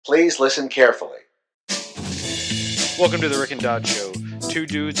Please listen carefully. Welcome to the Rick and Dodd Show. Two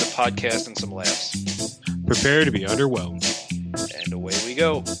dudes, a podcast, and some laughs. Prepare to be underwhelmed. And away we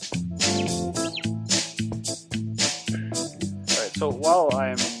go. All right, so while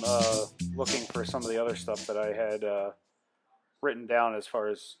I'm looking for some of the other stuff that I had written down as far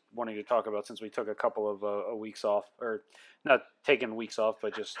as wanting to talk about, since we took a couple of weeks off, or not taking weeks off,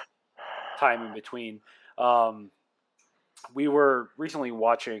 but just time in between, we were recently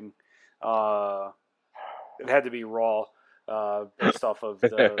watching, it had to be Raw, based off of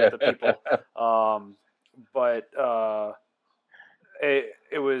the people. But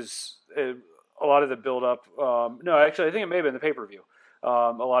it was a lot of the build-up. No, actually, I think it may have been the pay-per-view. A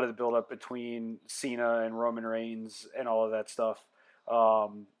lot of the build-up between Cena and Roman Reigns and all of that stuff.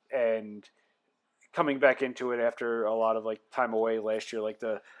 And coming back into it after a lot of like time away last year, like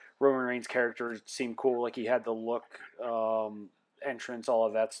the Roman Reigns character seemed cool. Like he had the look, entrance, all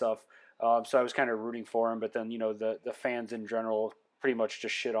of that stuff. So I was kind of rooting for him, but then, the fans in general pretty much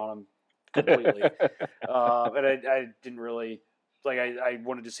just shit on him completely. And I didn't really, I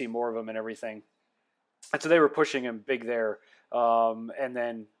wanted to see more of him and everything. And so they were pushing him big there. And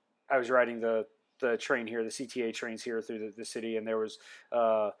then I was riding the train here, the CTA trains here through the city, and there was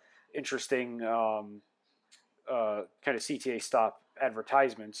interesting kind of CTA stop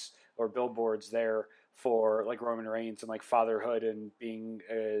advertisements or billboards there for like Roman Reigns and like fatherhood and being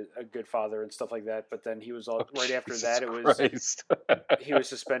a good father and stuff like that. But then he was right after that, it was he was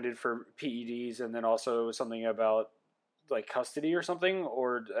suspended for PEDs, and then also it was something about like custody or something,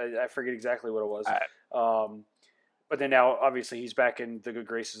 or I forget exactly what it was. But then now obviously he's back in the good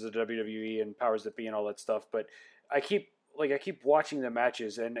graces of WWE and powers that be and all that stuff. But I keep watching the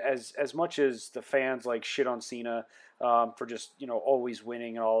matches, and as much as the fans like shit on Cena for just always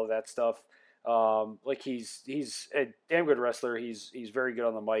winning and all of that stuff. He's a damn good wrestler. He's very good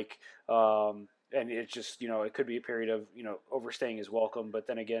on the mic. And it's just, it could be a period of, overstaying his welcome. But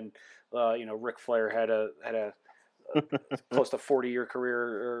then again, Ric Flair had a close to 40-year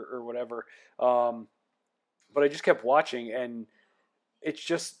career or whatever. But I just kept watching, and it's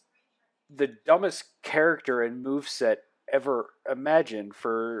just the dumbest character and moveset ever imagined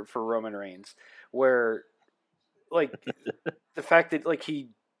for Roman Reigns, where like the fact that like he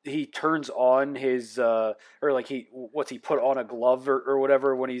turns on his he put on a glove or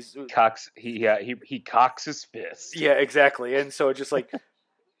whatever when he's he cocks his fist. Yeah, exactly. And so just like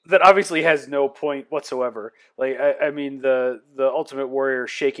that obviously has no point whatsoever. Like I mean the Ultimate Warrior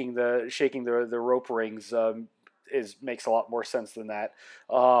shaking the rope rings makes a lot more sense than that.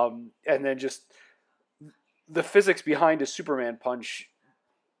 And then just the physics behind a Superman punch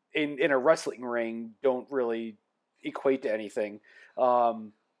in a wrestling ring don't really equate to anything.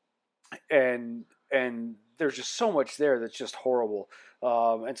 And there's just so much there that's just horrible.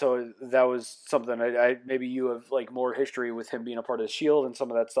 And so that was something I maybe you have like more history with him being a part of the Shield and some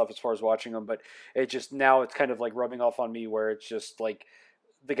of that stuff as far as watching him, but it just now it's kind of like rubbing off on me where it's just like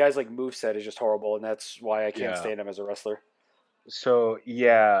the guy's like moveset is just horrible, and that's why I can't stand him as a wrestler. So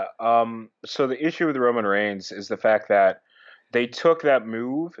so the issue with Roman Reigns is the fact that they took that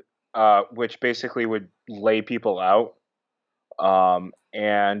move, which basically would lay people out,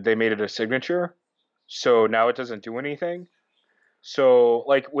 and they made it a signature. So now it doesn't do anything. So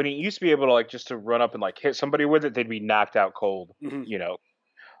like when he used to be able to like just to run up and like hit somebody with it, they'd be knocked out cold,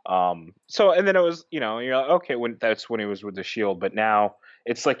 So and then it was, you're like, okay, that's when he was with the Shield, but now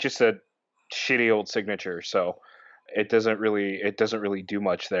it's like just a shitty old signature. So it doesn't really do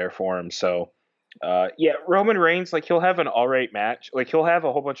much there for him. So Roman Reigns, like he'll have an all right match, like he'll have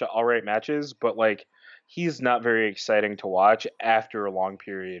a whole bunch of all right matches, but like he's not very exciting to watch after a long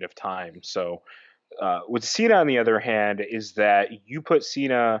period of time. So with Cena, on the other hand, is that you put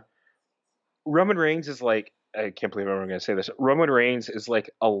Roman Reigns is like, I can't believe I'm going to say this. Roman Reigns is like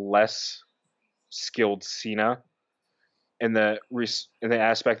a less skilled Cena in the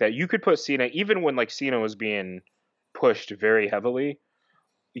aspect that you could put Cena, even when like Cena was being pushed very heavily,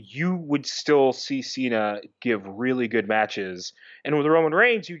 you would still see Cena give really good matches. And with Roman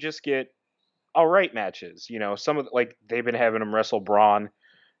Reigns, you just get all right matches. Some of like they've been having him wrestle Braun,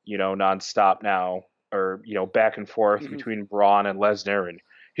 nonstop now, or back and forth between Braun and Lesnar, and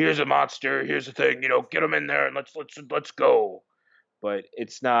here's a monster, here's the thing, get him in there and let's go. But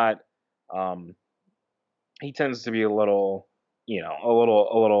it's not. He tends to be a little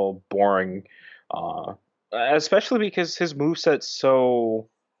boring, especially because his moveset's so.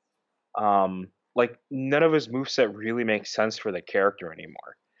 Like none of his moveset really makes sense for the character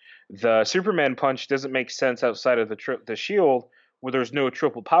anymore. The Superman punch doesn't make sense outside of the Shield, where there's no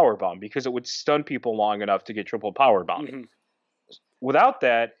triple power bomb, because it would stun people long enough to get triple power bomb. without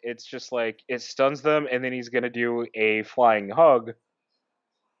that, it's just like it stuns them, and then he's gonna do a flying hug,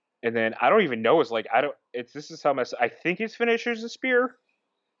 and then I don't even know. It's like I don't. It's this is how my I think his finisher's a spear.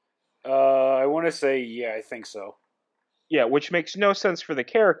 I want to say, yeah, I think so. Yeah, which makes no sense for the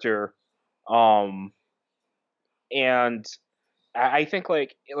character. Um, and I think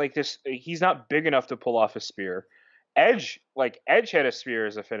like this, he's not big enough to pull off a spear. Edge had a spear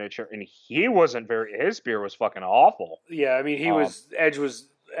as a finisher, and he wasn't very. His spear was fucking awful. Yeah, I mean, Edge was,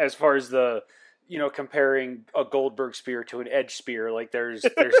 as far as the, comparing a Goldberg spear to an Edge spear, like there's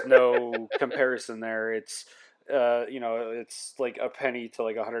no comparison there. It's it's like a penny to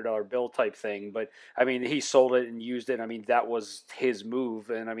like $100 bill type thing. But I mean, he sold it and used it. I mean, that was his move,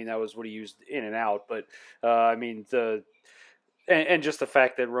 and I mean that was what he used in and out. But I mean and just the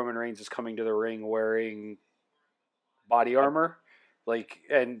fact that Roman Reigns is coming to the ring wearing body armor, like,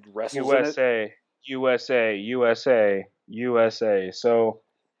 and wrestles in it. USA. So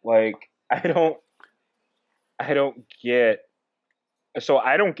like I don't get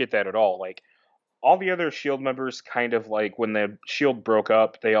I don't get that at all. Like all the other Shield members kind of like when the Shield broke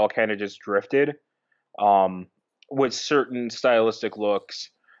up, they all kind of just drifted with certain stylistic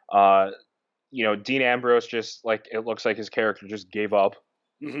looks. Dean Ambrose just like it looks like his character just gave up.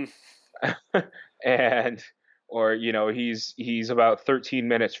 Mm-hmm. and he's about 13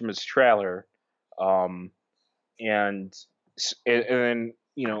 minutes from his trailer. And then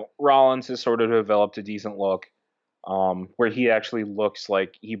Rollins has sort of developed a decent look, where he actually looks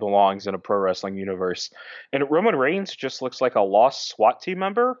like he belongs in a pro wrestling universe, and Roman Reigns just looks like a lost SWAT team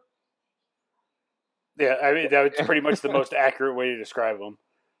member. Yeah, I mean that's pretty much the most accurate way to describe him.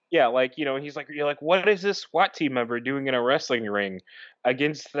 Yeah, like he's like, you're like, what is this SWAT team member doing in a wrestling ring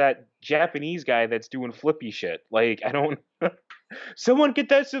against that Japanese guy that's doing flippy shit? Like, I don't. Someone get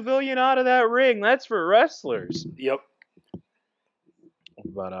that civilian out of that ring. That's for wrestlers. Yep.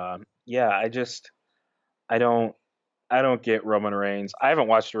 But yeah, I don't get Roman Reigns. I haven't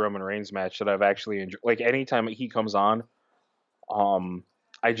watched a Roman Reigns match that I've actually enjoyed. Like anytime he comes on,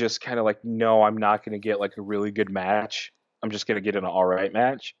 I just kind of like, no, I'm not going to get like a really good match. I'm just going to get an all right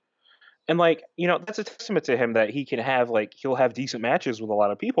match. And like, that's a testament to him that he can have like he'll have decent matches with a lot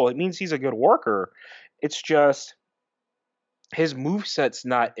of people. It means he's a good worker. It's just his moveset's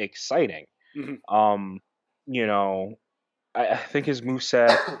not exciting. Mm-hmm. I think his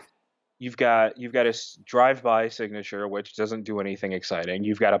moveset, you've got his drive-by signature, which doesn't do anything exciting.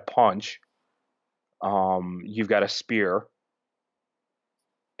 You've got a punch. You've got a spear.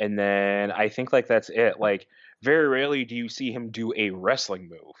 And then I think like that's it. Like very rarely do you see him do a wrestling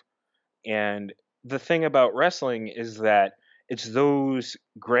move. And the thing about wrestling is that it's those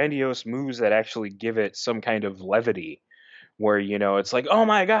grandiose moves that actually give it some kind of levity, where it's like, oh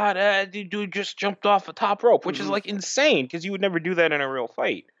my god, dude just jumped off a top rope, which is like insane because you would never do that in a real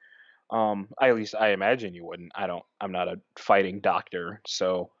fight. At least I imagine you wouldn't. I'm not a fighting doctor,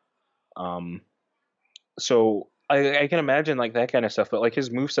 so I can imagine like that kind of stuff. But like his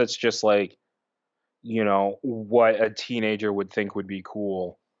moveset's just like, what a teenager would think would be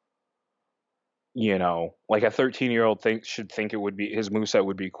cool. Like a 13-year-old should think it would be his moveset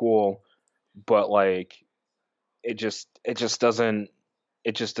would be cool, but like it just doesn't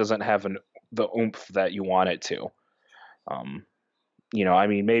have the oomph that you want it to. I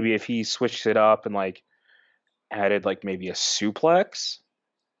mean, maybe if he switched it up and like added like maybe a suplex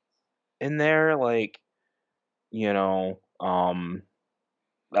in there, like I'd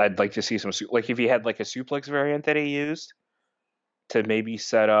like to see some like if he had like a suplex variant that he used to maybe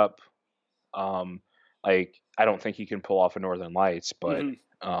set up. Like I don't think he can pull off a Northern Lights, but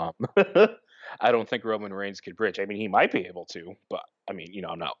I don't think Roman Reigns could bridge. I mean, he might be able to, but I mean,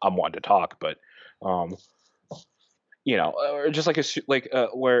 I'm one to talk, but or just like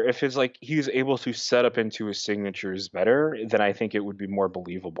where if it's like he's able to set up into his signatures better, then I think it would be more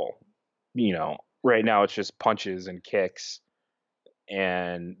believable. Right now it's just punches and kicks,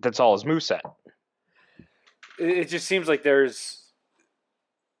 and that's all his moveset. It just seems like there's.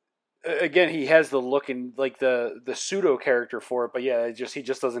 Again, he has the look and like the pseudo character for it, but yeah, he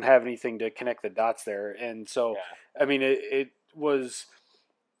just doesn't have anything to connect the dots there. And so, yeah. I mean, it was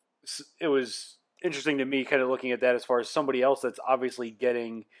interesting to me, kind of looking at that as far as somebody else that's obviously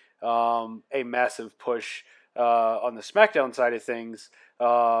getting a massive push on the SmackDown side of things,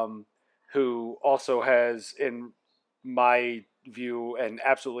 who also has, in my view, an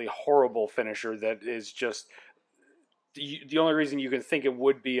absolutely horrible finisher that is just. The only reason you can think it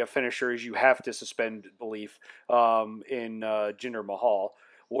would be a finisher is you have to suspend belief in Jinder Mahal,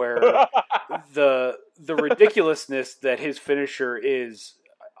 where the ridiculousness that his finisher is,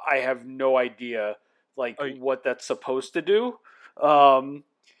 I have no idea what that's supposed to do.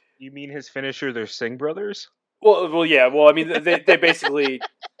 You mean his finisher? They're Singh brothers. Well, yeah. Well, I mean, they basically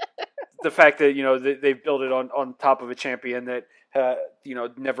the fact that they've built it on top of a champion that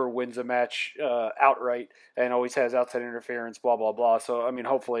never wins a match outright and always has outside interference, blah blah blah. So I mean,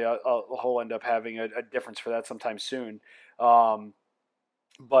 hopefully he'll end up having a difference for that sometime soon.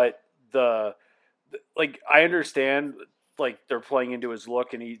 But I understand like they're playing into his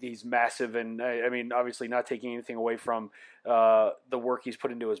look and he's massive and I mean obviously not taking anything away from the work he's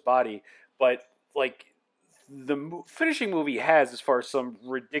put into his body, but like the finishing move he has as far as some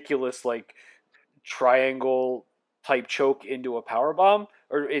ridiculous like triangle type choke into a power bomb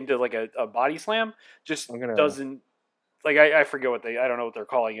or into like a body slam just doesn't like I forget I don't know what they're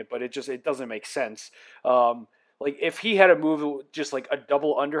calling it, but it doesn't make sense. Like if he had a move just like a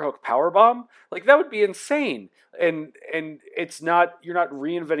double underhook power bomb, like that would be insane. And it's not you're not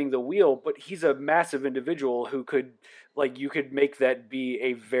reinventing the wheel, but he's a massive individual who could like you could make that be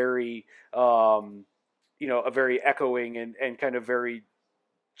a very a very echoing and kind of very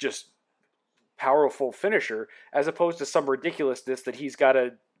just powerful finisher as opposed to some ridiculousness that he's got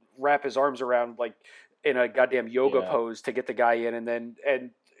to wrap his arms around like in a goddamn yoga pose to get the guy in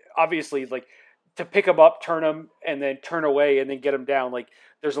and obviously like to pick him up, turn him, and then turn away and then get him down. Like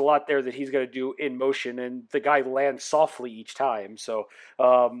there's a lot there that he's going to do in motion and the guy lands softly each time. So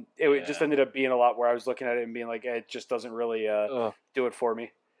it just ended up being a lot where I was looking at it and being like, it just doesn't really do it for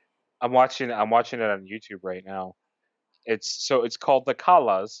me. I'm watching it on YouTube right now. It's called the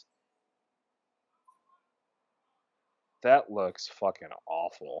Kalas. That looks fucking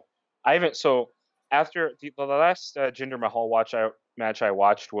awful. I haven't after the last Jinder Mahal match I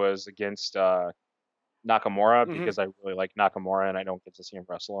watched was against Nakamura because I really like Nakamura and I don't get to see him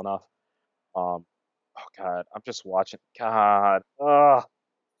wrestle enough. Oh God, I'm just watching. God, well,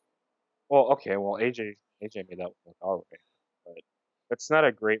 okay, well AJ made that look alright, but that's not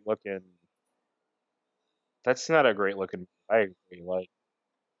a great looking. That's not a great looking. I agree. Like,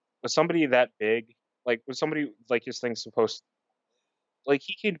 with somebody that big, like with somebody like his thing's supposed, like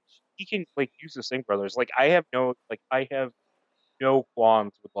he can like use the Singh brothers. Like I have no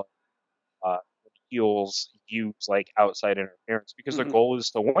qualms with like heels use like outside interference because the goal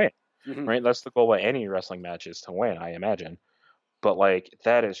is to win, right? That's the goal of any wrestling match is to win, I imagine. But like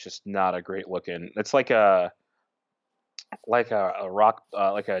that is just not a great looking. It's like a rock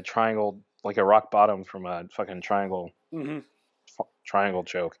like a triangle like a rock bottom from a fucking triangle triangle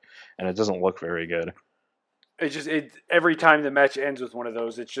choke, and it doesn't look very good. Every time the match ends with one of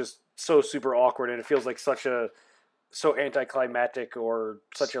those, it's just so super awkward, and it feels like so anticlimactic or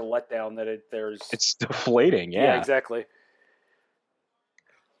such a letdown that it's deflating. Yeah, exactly.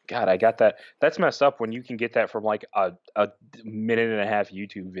 God, I got that. That's messed up when you can get that from like a minute and a half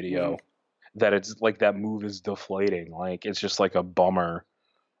YouTube video. That it's like that move is deflating. Like it's just like a bummer.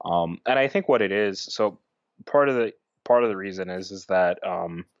 And I think what it is. So part of the reason is that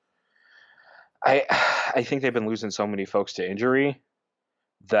I think they've been losing so many folks to injury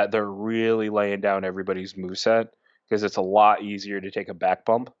that they're really laying down everybody's moveset because it's a lot easier to take a back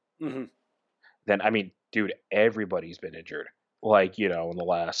bump than, I mean, dude, everybody's been injured. Like, in the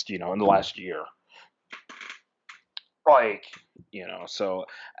last year. Like, so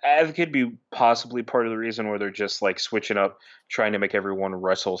it could be possibly part of the reason where they're just like switching up, trying to make everyone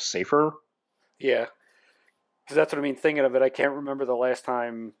wrestle safer. Yeah. Because that's what I mean, thinking of it, I can't remember the last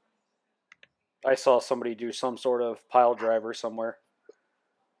time I saw somebody do some sort of pile driver somewhere.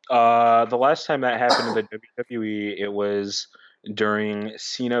 The last time that happened in the WWE, it was during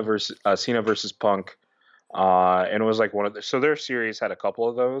Cena versus Punk, and it was like so their series had a couple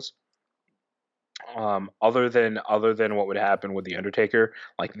of those. Other than what would happen with the Undertaker,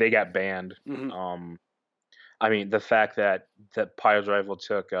 like they got banned. I mean, the fact that pile driver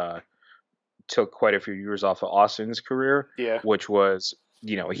took quite a few years off of Austin's career, which was,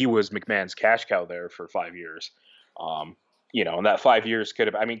 he was McMahon's cash cow there for 5 years. And that 5 years could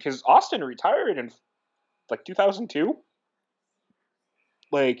have, I mean, because Austin retired in like 2002.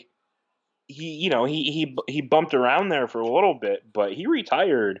 Like he bumped around there for a little bit, but he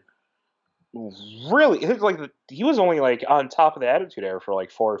retired. Really, he was only like on top of the Attitude Era for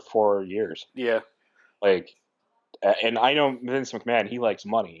like four years. Yeah. Like, and I know Vince McMahon, he likes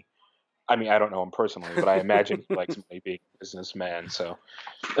money. I mean, I don't know him personally, but I imagine he likes money being a businessman. So,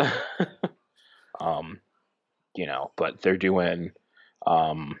 but they're doing,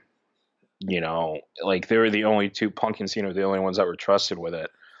 like they were the only two, Punk and Cena were the only ones that were trusted with it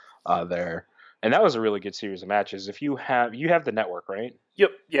there. And that was a really good series of matches. If you have the network, right?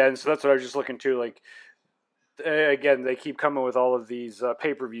 Yep. Yeah, and so that's what I was just looking to. Like, again, they keep coming with all of these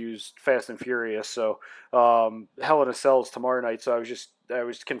pay-per-views, Fast and Furious. So Hell in a Cell's tomorrow night. So I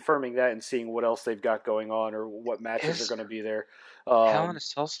was confirming that and seeing what else they've got going on or what matches are going to be there. Hell in a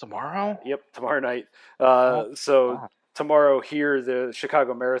Cell's tomorrow? Yep, tomorrow night. God. Tomorrow here, the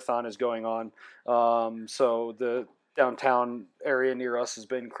Chicago Marathon is going on. So the downtown area near us has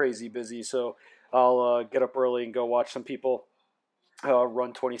been crazy busy. So I'll get up early and go watch some people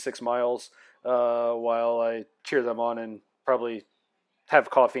run 26 miles while I cheer them on and probably have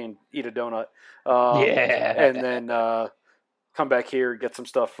coffee and eat a donut. And then come back here, get some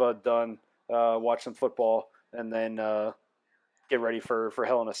stuff done, watch some football, and then get ready for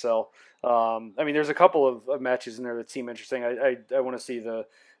Hell in a Cell. I mean, there's a couple of matches in there that seem interesting. I want to see the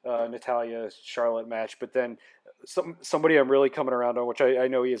Natalia Charlotte match, but then somebody I'm really coming around on, which I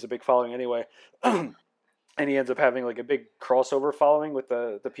know he has a big following anyway. And he ends up having like a big crossover following with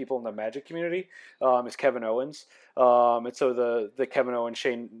the people in the Magic community, is Kevin Owens. And so the Kevin Owens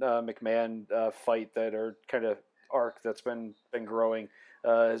Shane McMahon fight that are kind of arc that's been growing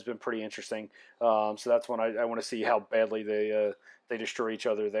has been pretty interesting. So that's when I want to see how badly they destroy each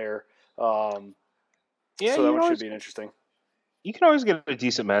other there. So that one should be interesting. You can always get a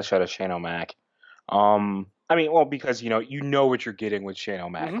decent match out of Shane O'Mac. I mean, well, because you know what you're getting with Shane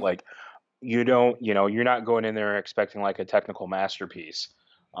O'Mac. Mm-hmm. Like, you're not going in there expecting like a technical masterpiece,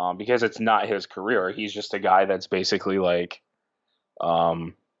 because it's not his career. He's just a guy that's basically like,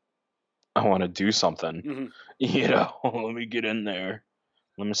 I want to do something. Mm-hmm. Let me get in there.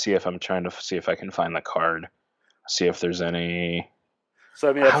 Let me see if I'm trying to see if I can find the card. See if there's any. So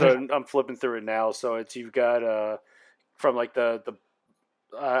I mean, I'm flipping through it now. So you've got from like the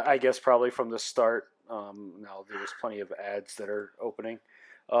I guess probably from the start. Now there's plenty of ads that are opening.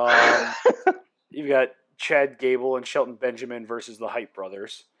 You've got Chad Gable and Shelton Benjamin versus the Hype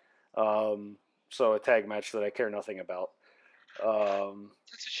Brothers. So a tag match that I care nothing about.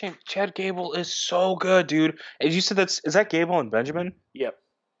 That's a shame. Chad Gable is so good, dude. As you said, is that Gable and Benjamin? Yep.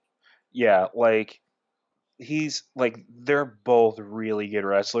 Yeah, like they're both really good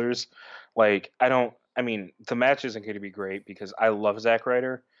wrestlers. Like I mean, the match isn't going to be great because I love Zack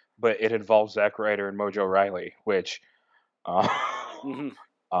Ryder, but it involves Zack Ryder and Mojo Rawley, which, Mm-hmm.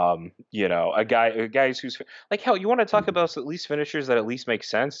 a guy who's like, hell, you want to talk about at least finishers that at least make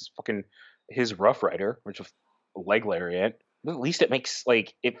sense? It's fucking his Rough Rider, which is a leg lariat. But at least it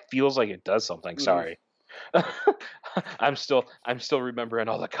feels like it does something. Mm-hmm. Sorry. I'm still remembering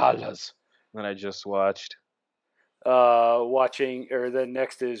all the colors that I just watched. The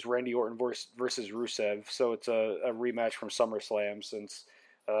next is Randy Orton versus Rusev. So it's a rematch from SummerSlam since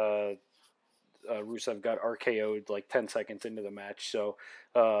Rusev got RKO'd like 10 seconds into the match. So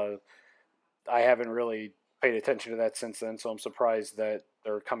I haven't really paid attention to that since then. So I'm surprised that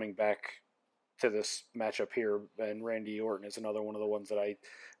they're coming back to this matchup here. And Randy Orton is another one of the ones that I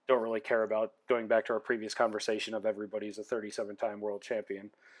don't really care about. Going back to our previous conversation of everybody's a 37-time world champion.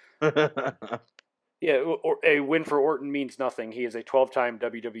 Yeah, or a win for Orton means nothing. He is a 12-time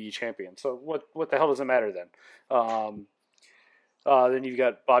WWE champion. So what the hell does it matter then? Then you've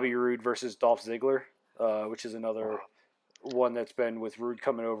got Bobby Roode versus Dolph Ziggler, which is another one that's been with Roode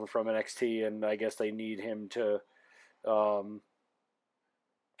coming over from NXT, and I guess they need him to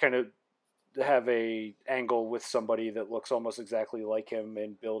kind of have a angle with somebody that looks almost exactly like him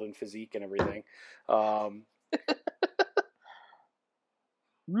in build and physique and everything.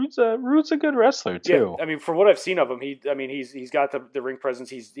 Roode's a good wrestler too. Yeah, I mean, for what I've seen of him, he's got the ring presence.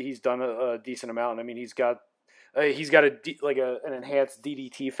 He's done a decent amount. I mean, he's got an enhanced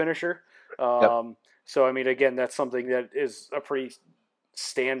DDT finisher. Yep. So I mean, again, that's something that is a pretty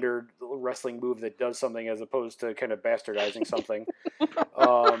standard wrestling move that does something as opposed to kind of bastardizing something.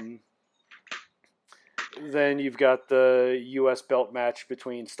 Then you've got the U.S. belt match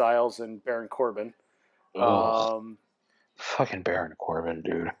between Styles and Baron Corbin. Fucking Baron Corbin,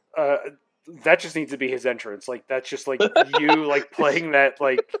 dude. That just needs to be his entrance. Like that's just like you like playing that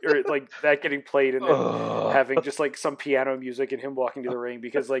or like that getting played and then having just like some piano music and him walking to the ring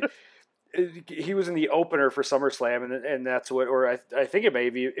because like he was in the opener for SummerSlam and that's what or I think it may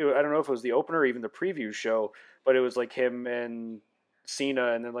be I don't know if it was the opener or even the preview show, but it was like him and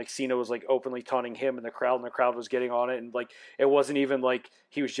Cena and then like Cena was like openly taunting him and the crowd was getting on it and like it wasn't even like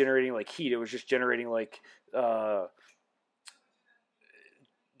he was generating like heat, it was just generating like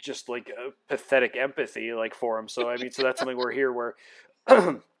just like a pathetic empathy like for him. So I mean, so that's something we're here where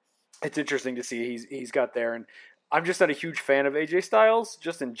it's interesting to see he's got there. And I'm just not a huge fan of AJ Styles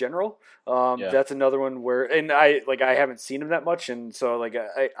just in general. That's another one where, and I haven't seen him that much. And so like,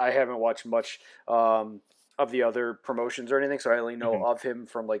 I haven't watched much, of the other promotions or anything, so I only know of him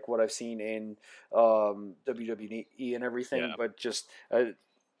from like what I've seen in WWE and everything. Yeah. But just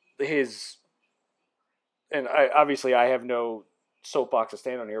his, and I have no soapbox to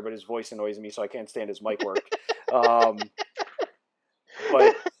stand on here, but his voice annoys me, so I can't stand his mic work.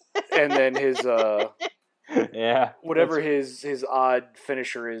 But and then his whatever his odd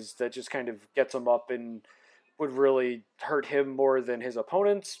finisher is that just kind of gets him up and would really hurt him more than his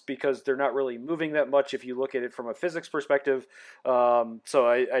opponents because they're not really moving that much if you look at it from a physics perspective. So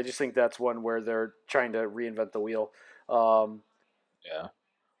I just think that's one where they're trying to reinvent the wheel. Yeah.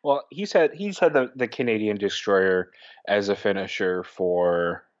 Well, he's had the Canadian Destroyer as a finisher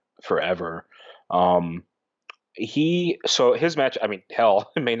for forever. So his match, I mean,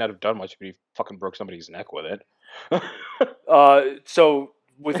 hell, it may not have done much, but he fucking broke somebody's neck with it. So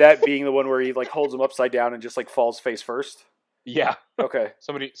with that being the one where he like holds him upside down and just like falls face first. Yeah. Okay.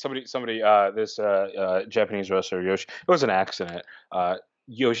 Somebody. This Japanese wrestler Yoshi. It was an accident.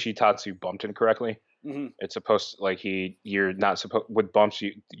 Yoshitatsu bumped incorrectly. Mm-hmm. It's supposed to, like you're not supposed with bumps.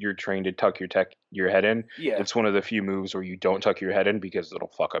 You're trained to tuck your head in. Yeah. It's one of the few moves where you don't tuck your head in because it'll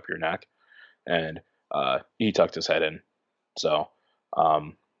fuck up your neck. And he tucked his head in. So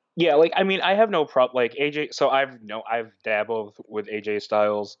yeah, like I mean, I have no problem. Like AJ. So I've dabbled with AJ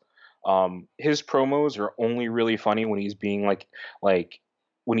Styles. His promos are only really funny when he's being like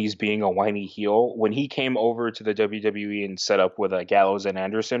when he's being a whiny heel. When he came over to the WWE and set up with Gallows and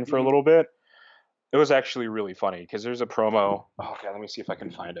Anderson for a little bit, it was actually really funny because there's a promo. Oh god, let me see if I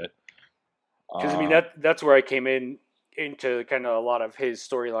can find it. Because I mean that's where I came into kind of a lot of his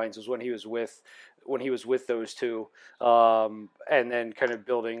storylines was when he was with those two, and then kind of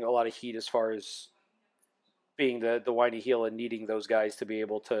building a lot of heat as far as being the whiny heel and needing those guys to be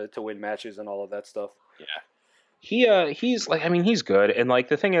able to win matches and all of that stuff. Yeah. He's like, I mean, he's good. And like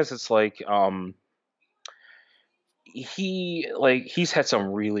the thing is, it's like he's had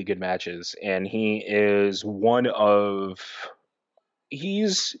some really good matches, and he is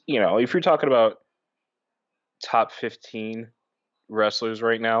he's, you know, if you're talking about top 15 wrestlers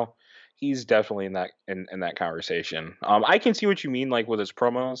right now, he's definitely in that conversation. I can see what you mean, like with his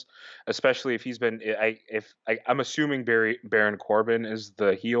promos, especially if he's been. I'm assuming Baron Corbin is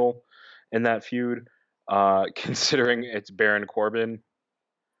the heel in that feud, considering it's Baron Corbin.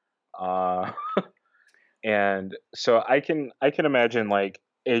 And so I can imagine like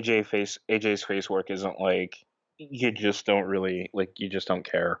AJ's face work isn't like you just don't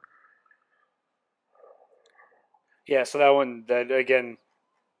care. Yeah, so that again,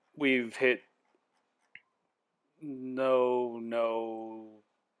 we've hit no.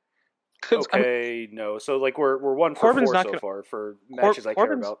 Okay, no. So like we're 1 for 4 so far for matches I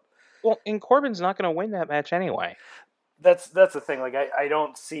care about. Well, and Corbin's not going to win that match anyway. That's the thing. Like I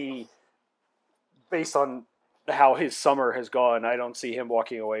don't see, based on how his summer has gone, I don't see him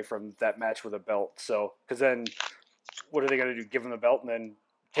walking away from that match with a belt. So because then, what are they going to do? Give him the belt and then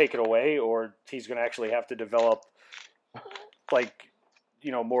take it away, or he's going to actually have to develop like,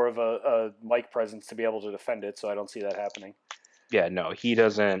 you know, more of a mic presence to be able to defend it. So I don't see that happening. Yeah, no, he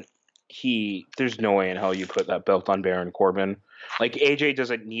doesn't. There's no way in hell you put that belt on Baron Corbin. Like AJ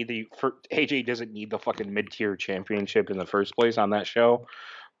doesn't need the fucking mid-tier championship in the first place on that show.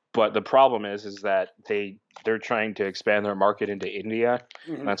 But the problem is that they're trying to expand their market into India.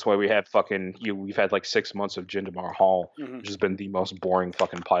 Mm-hmm. That's why we've had like 6 months of Jinder Mahal, mm-hmm. which has been the most boring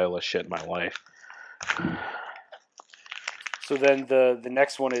fucking pile of shit in my life. So then the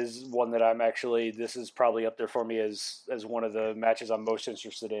next one is one that this is probably up there for me as one of the matches I'm most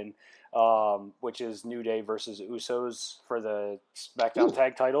interested in, which is New Day versus Usos for the SmackDown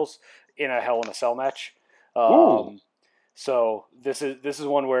Tag Titles in a Hell in a Cell match. So this is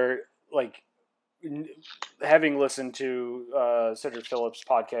one where, like, having listened to Cedric Phillips'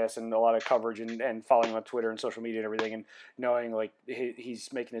 podcast and a lot of coverage and following him on Twitter and social media and everything, and knowing like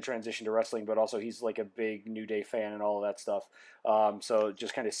he's making the transition to wrestling, but also he's like a big New Day fan and all of that stuff. So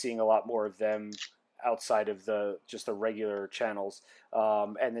just kind of seeing a lot more of them outside of just the regular channels,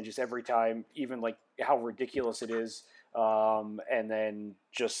 and then just every time, even like how ridiculous it is, and then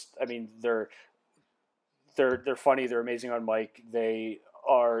just, I mean, they're funny, they're amazing on mic, they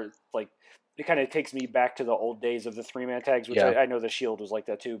are like, it kind of takes me back to the old days of the 3-man tags, which I know the Shield was like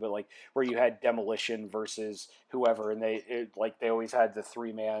that too, but like where you had Demolition versus whoever, and they always had the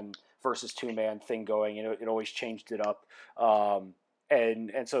 3-man versus 2-man thing going, and it always changed it up.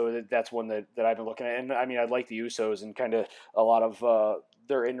 And so that's one that I've been looking at. And I mean, I like the Usos and kind of a lot of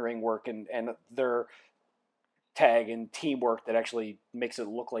their in-ring work and their tag and teamwork that actually makes it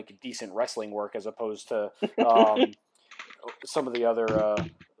look like decent wrestling work as opposed to some of the other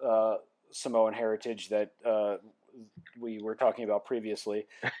Samoan heritage that we were talking about previously.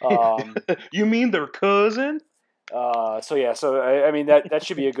 You mean their cousin? I mean that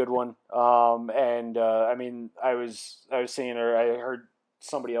should be a good one. I mean I was seeing, or I heard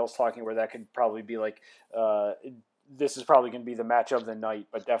somebody else talking where that could probably be like this is probably going to be the match of the night,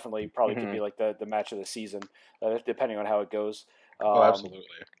 but definitely probably could be like the match of the season, depending on how it goes. Absolutely.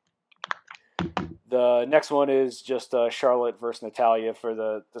 The next one is just Charlotte versus Natalya for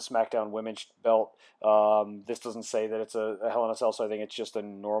the SmackDown Women's belt. This doesn't say that it's a Hell in a Cell, so I think it's just a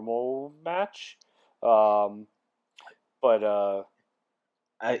normal match. I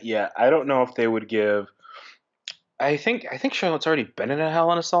don't know if they would give. I think Charlotte's already been in a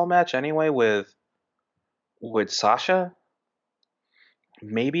Hell in a Cell match anyway with Sasha.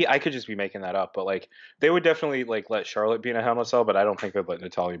 Maybe I could just be making that up, but like they would definitely like let Charlotte be in a Hell in a Cell, but I don't think they'd let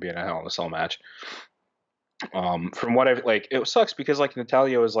Natalya be in a Hell in a Cell match. From what I've like, it sucks because like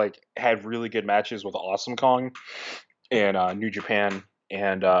Natalya was like had really good matches with Awesome Kong and New Japan,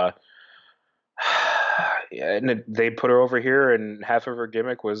 and and they put her over here, and half of her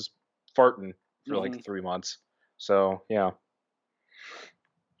gimmick was farting for like 3 months. So yeah.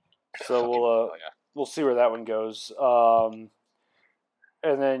 So we'll see where that one goes.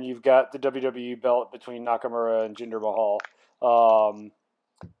 And then you've got the WWE belt between Nakamura and Jinder Mahal.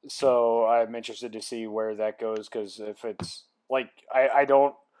 So I'm interested to see where that goes, because if it's like I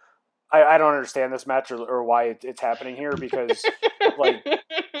don't understand this match or why it's happening here, because like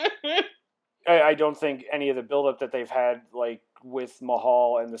I don't think any of the buildup that they've had like with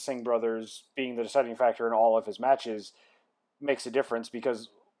Mahal and the Singh brothers being the deciding factor in all of his matches makes a difference, because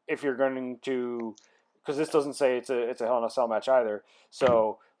if you're going to, because this doesn't say it's a Hell in a Cell match either.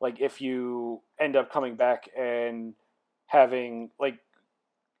 So like if you end up coming back and having like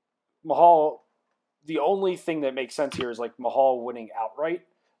Mahal, the only thing that makes sense here is like Mahal winning outright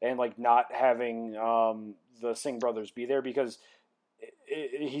and like not having the Singh brothers be there, because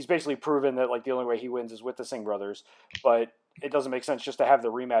he's basically proven that like the only way he wins is with the Singh brothers. But it doesn't make sense just to have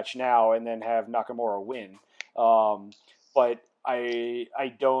the rematch now and then have Nakamura win. But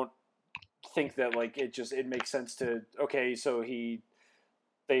I don't think that like it makes sense to, okay, so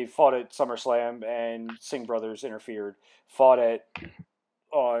they fought at SummerSlam and Singh brothers interfered, fought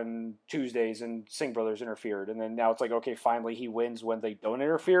on Tuesdays and Singh brothers interfered, and then now it's like, okay, finally he wins when they don't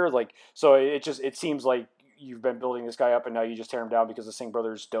interfere. Like, so it seems like you've been building this guy up and now you just tear him down because the Singh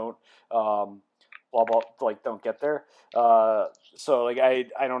brothers don't blah blah, like don't get there. So like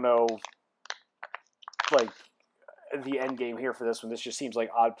I don't know, like the end game here for this one. This just seems like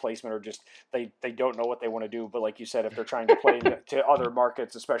odd placement, or just they don't know what they want to do. But like you said, if they're trying to play to other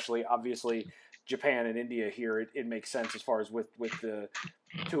markets, especially obviously Japan and India here, it makes sense as far as with the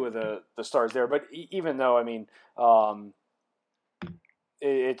two of the stars there. But even though, I mean,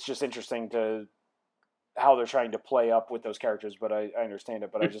 it's just interesting to how they're trying to play up with those characters. But I understand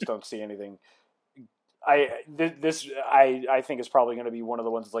it, but I just don't see anything. I think is probably going to be one of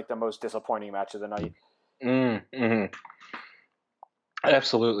the ones that's like the most disappointing match of the night. Mm-hmm.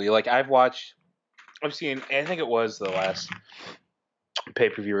 Absolutely. Like I've seen, I think it was the last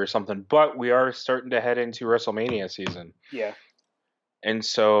pay-per-view or something, but we are starting to head into WrestleMania season. Yeah. And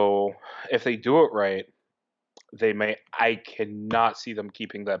so if they do it right, I cannot see them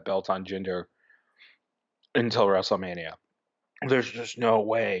keeping that belt on Jinder until WrestleMania. There's just no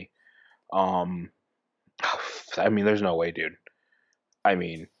way. I mean, there's no way, dude. I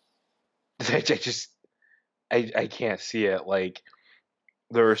mean, I can't see it. Like,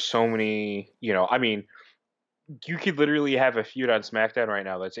 there are so many, I mean, you could literally have a feud on SmackDown right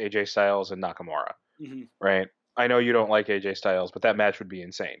now that's AJ Styles and Nakamura, right? I know you don't like AJ Styles, but that match would be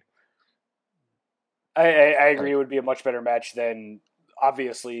insane. I agree. It would be a much better match than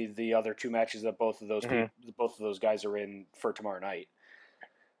obviously the other two matches that both of those guys are in for tomorrow night.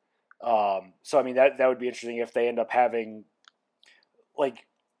 So I mean that would be interesting if they end up having like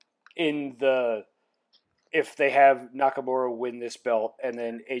if they have Nakamura win this belt and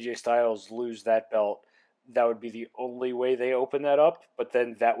then AJ Styles lose that belt, that would be the only way they open that up. But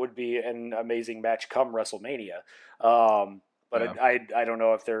then that would be an amazing match come WrestleMania. But yeah. I don't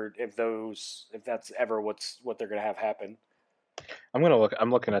know if that's ever what they're gonna have happen. I'm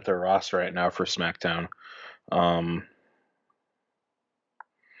looking at their roster right now for SmackDown.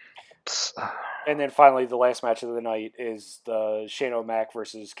 And then finally, the last match of the night is the Shane O'Mac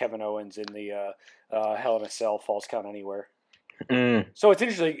versus Kevin Owens in the Hell in a Cell Falls Count Anywhere. So it's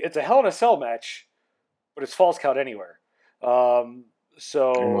interesting. It's a Hell in a Cell match, but it's Falls Count Anywhere.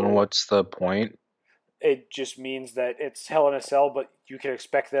 So what's the point? It just means that it's Hell in a Cell, but you can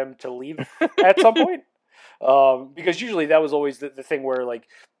expect them to leave at some point. Because usually that was always the thing where like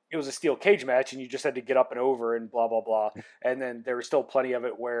it was a steel cage match and you just had to get up and over and blah blah blah. And then there was still plenty of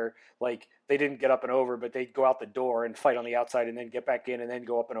it where like they didn't get up and over, but they'd go out the door and fight on the outside and then get back in and then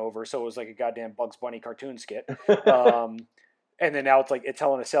go up and over. So it was like a goddamn Bugs Bunny cartoon skit. And then now it's like it's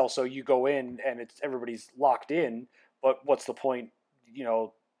Hell in a Cell, so you go in and it's everybody's locked in. But what's the point,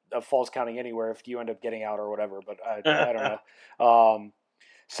 of falls counting anywhere if you end up getting out or whatever? But I don't know.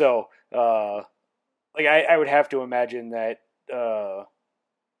 Like I would have to imagine that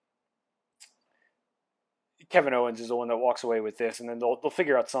Kevin Owens is the one that walks away with this, and then they'll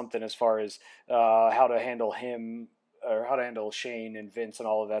figure out something as far as how to handle him or how to handle Shane and Vince and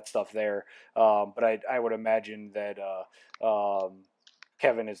all of that stuff there. But I would imagine that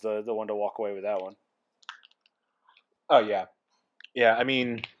Kevin is the one to walk away with that one. Oh yeah, yeah. I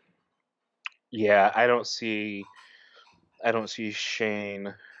mean, yeah. I don't see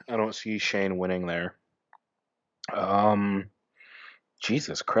Shane. I don't see Shane winning there.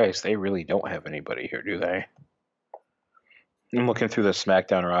 Jesus Christ, they really don't have anybody here, do they? I'm looking through the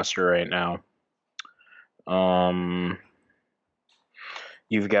SmackDown roster right now.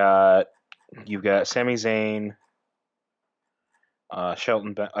 You've got Sami Zayn,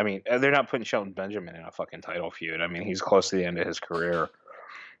 Shelton. I mean, they're not putting Shelton Benjamin in a fucking title feud. I mean, he's close to the end of his career.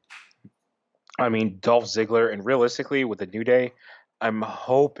 I mean, Dolph Ziggler, and realistically, with the New Day, I'm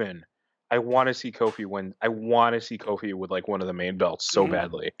hoping. I want to see Kofi win. I want to see Kofi with like one of the main belts so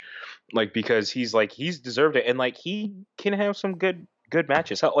badly, like because he's deserved it, and like he can have some good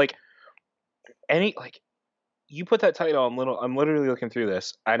matches. How, like you put that title on I'm literally looking through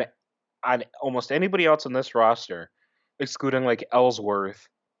this on almost anybody else on this roster, excluding like Ellsworth,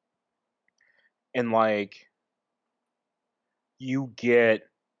 and like you get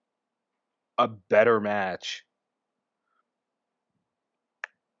a better match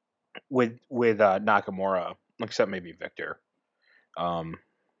with Nakamura, except maybe Victor.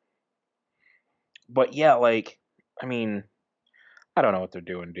 But yeah, like, I mean, I don't know what they're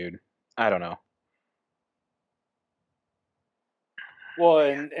doing, dude. I don't know. Well,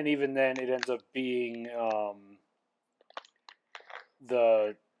 and even then, it ends up being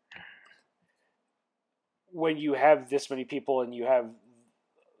when you have this many people and you have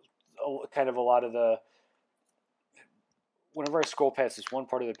kind of a lot of the. Whenever I scroll past this one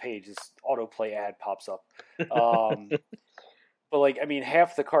part of the page, this autoplay ad pops up. But like, I mean,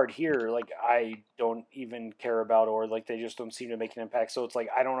 half the card here, like I don't even care about, or like they just don't seem to make an impact. So it's like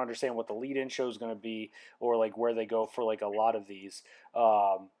I don't understand what the lead-in show is going to be, or like where they go for like a lot of these.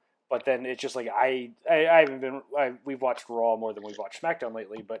 But then it's just like I haven't been. We've watched Raw more than we've watched SmackDown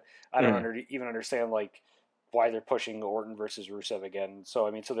lately, but I don't even understand like why they're pushing Orton versus Rusev again. So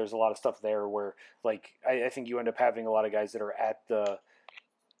I mean, so there's a lot of stuff there where like I think you end up having a lot of guys that are at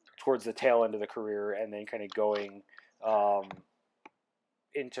towards the tail end of the career and then kind of going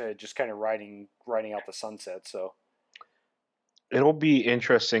into just kind of riding out the sunset. So it'll be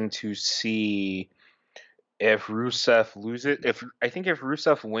interesting to see if Rusev loses. If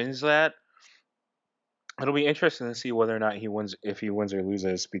Rusev wins that, it'll be interesting to see whether or not he wins, if he wins or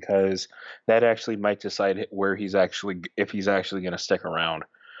loses, because that actually might decide if he's actually going to stick around.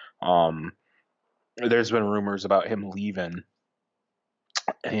 There's been rumors about him leaving,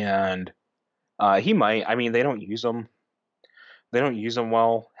 and he might. I mean, they don't use him. They don't use him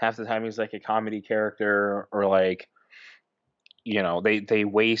well. Half the time he's like a comedy character, or like, they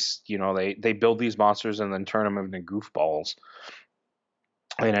waste. They build these monsters and then turn them into goofballs.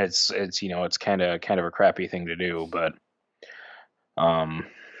 And it's kind of a crappy thing to do, but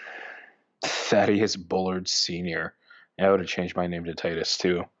Thaddeus Bullard Sr. I would have changed my name to Titus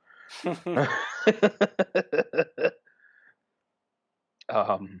too.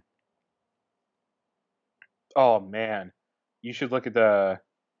 Oh man, you should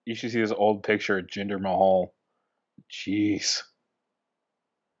see this old picture of Jinder Mahal. Jeez.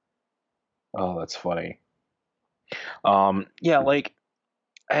 Oh, that's funny. Yeah, like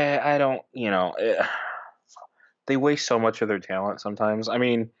I don't, they waste so much of their talent sometimes. I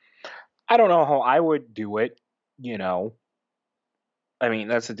mean, I don't know how I would do it, I mean,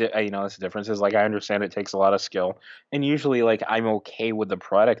 that's the difference is like I understand it takes a lot of skill, and usually like I'm okay with the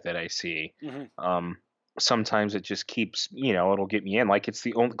product that I see. Mm-hmm. Sometimes it just keeps, it'll get me in. Like it's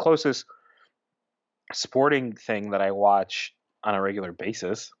the only closest sporting thing that I watch on a regular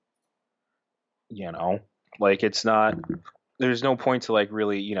basis. Like it's not. There's no point to like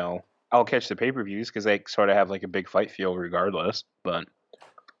really, I'll catch the pay-per-views because they sort of have like a big fight feel regardless. But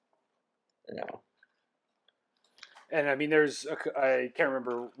And I mean, I can't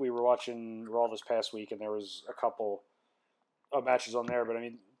remember, we were watching Raw this past week and there was a couple of matches on there, but I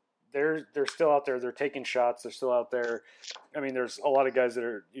mean, they're still out there. They're taking shots. They're still out there. I mean, there's a lot of guys that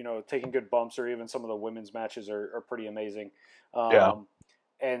are taking good bumps, or even some of the women's matches are pretty amazing. Yeah.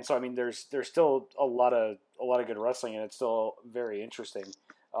 And so I mean, there's still a lot of good wrestling, and it's still very interesting.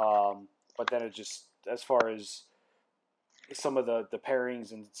 But then it just, as far as some of the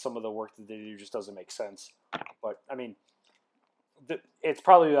pairings and some of the work that they do, just doesn't make sense. But I mean, it's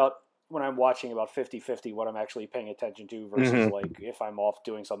probably about, when I'm watching, about 50-50 what I'm actually paying attention to versus like if I'm off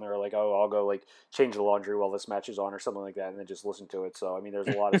doing something, or like, oh, I'll go like change the laundry while this match is on or something like that, and then just listen to it. So I mean, there's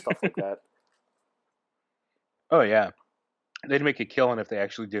a lot of stuff like that. Oh yeah, they'd make a killing if they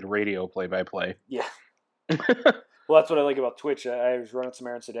actually did radio play-by-play. Yeah. Well, that's what I like about Twitch. I was running some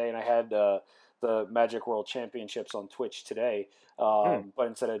errands today, and I had the Magic World Championships on Twitch today. But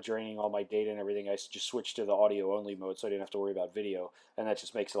instead of draining all my data and everything, I just switched to the audio only mode, so I didn't have to worry about video, and that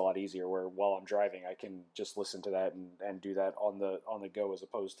just makes it a lot easier. Where while I'm driving, I can just listen to that and do that on the go, as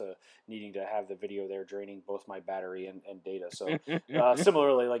opposed to needing to have the video there draining both my battery and data. So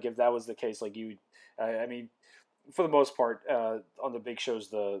similarly, like if that was the case, like I mean, for the most part, on the big shows,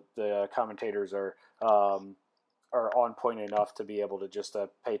 the commentators are on point enough to be able to just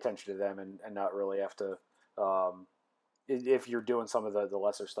pay attention to them and not really have to. If you're doing some of the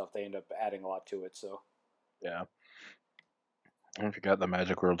lesser stuff, they end up adding a lot to it. So, Yeah. I forgot the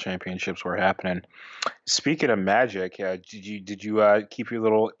Magic World Championships were happening. Speaking of Magic, did you keep your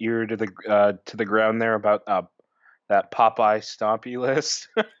little ear to the ground there about that Popeye Stompy list?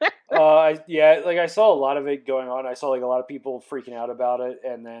 I saw a lot of it going on. I saw like a lot of people freaking out about it,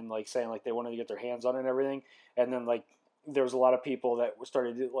 and then like saying like they wanted to get their hands on it and everything. And then like there was a lot of people that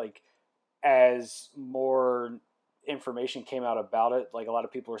started to, like, as more information came out about it, like a lot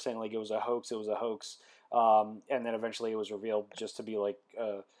of people were saying like it was a hoax. And then eventually it was revealed just to be like,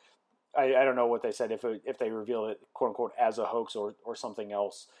 I don't know what they said, if they revealed it quote unquote as a hoax or something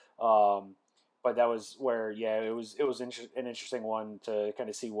else. But that was where, it was an interesting one to kind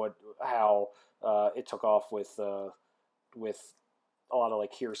of see how it took off with a lot of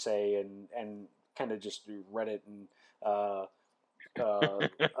like hearsay and kind of just Reddit and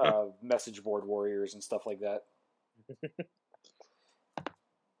message board warriors and stuff like that.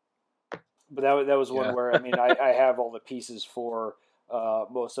 But that was one where, I mean, I have all the pieces for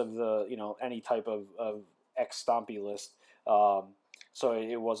most of the, any type of X Stompy list. So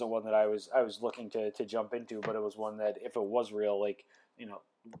it wasn't one that I was looking to jump into, but it was one that if it was real, like,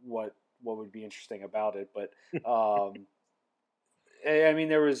 what would be interesting about it. But I mean,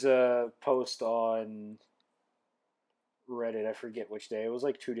 there was a post on Reddit, I forget which day. It was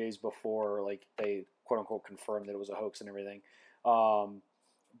like 2 days before, like, they quote unquote confirmed that it was a hoax and everything.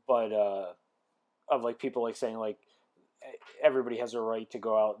 But of like people like saying like everybody has a right to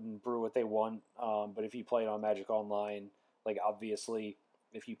go out and brew what they want. But if you play it on Magic Online, like obviously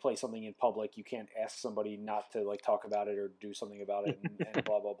if you play something in public, you can't ask somebody not to like talk about it or do something about it and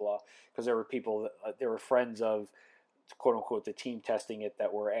blah, blah, blah. Because there were people, there were friends of quote unquote the team testing it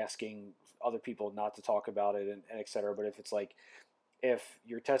that were asking other people not to talk about it and et cetera. But if it's like, if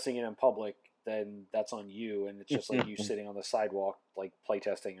you're testing it in public, then that's on you, and it's just like you sitting on the sidewalk, like play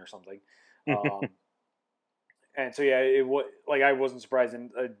testing or something. And so it was like I wasn't surprised.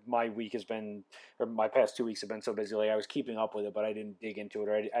 And my week has been, or my past 2 weeks have been so busy. Like I was keeping up with it, but I didn't dig into it,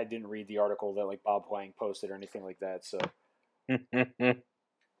 or I didn't read the article that like Bob Huang posted or anything like that. So.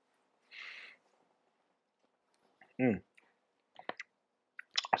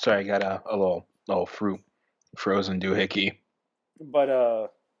 Sorry, I got a little fruit frozen doohickey.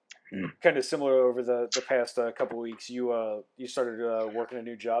 But kind of similar over the past couple weeks. You started working a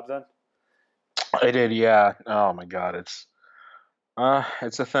new job then? I did, yeah. Oh my God, it's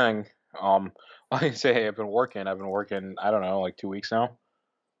a thing. Like I say, I've been working. I don't know, like 2 weeks now,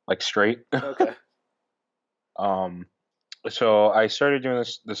 like straight. Okay. So I started doing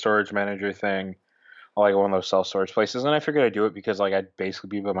the storage manager thing, like one of those self storage places, and I figured I'd do it because like I'd basically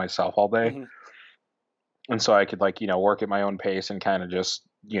be by myself all day, and so I could like work at my own pace and kind of just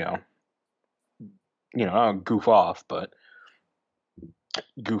goof off,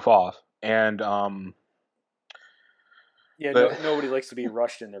 and nobody likes to be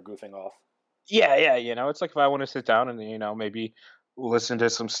rushed in their goofing off. Yeah, it's like if I want to sit down and maybe listen to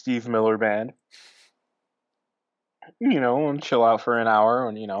some Steve Miller Band, and chill out for an hour,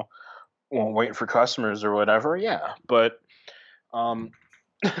 and won't wait for customers or whatever. Yeah, but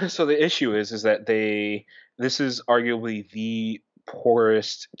so the issue is that this is arguably the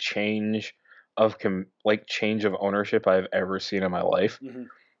poorest change of ownership I've ever seen in my life.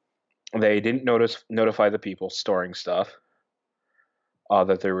 They didn't notify the people storing stuff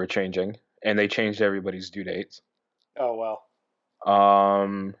that they were changing, and they changed everybody's due dates. Oh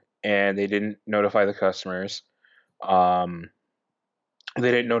wow. and they didn't notify the customers. Um,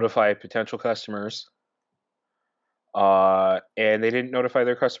 they didn't notify potential customers, and they didn't notify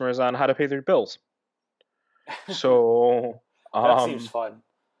their customers on how to pay their bills. So, That seems fun.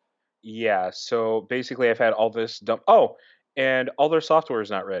 yeah. So basically, I've had all this dump. Oh, and all their software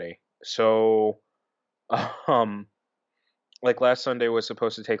is not ready. So, um, like last Sunday was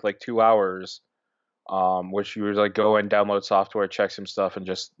supposed to take like 2 hours, which you would like go and download software, check some stuff, and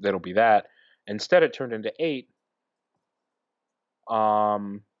just it'll be that. Instead, it turned into 8,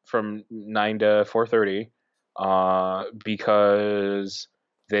 from 9 to 4:30, because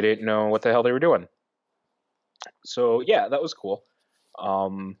they didn't know what the hell they were doing. So yeah, that was cool.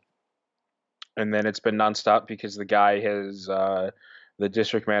 Um, and then it's been nonstop because the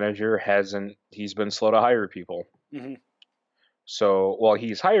district manager he's been slow to hire people. Mm-hmm. So while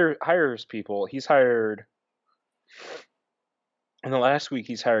hires people, he's hired in the last week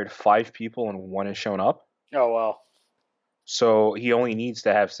he's hired 5 people and 1 has shown up. Oh wow. So he only needs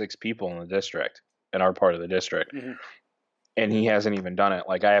to have 6 people in the district, in our part of the district. Mm-hmm. And he hasn't even done it.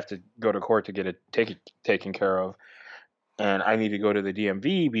 Like I have to go to court to get it taken care of, and I need to go to the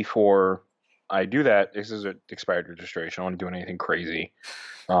DMV before I do that. This is an expired registration. I don't want to do anything crazy.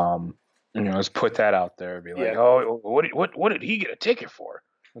 Just put that out there. Be like, Yeah. oh, what did he get a ticket for?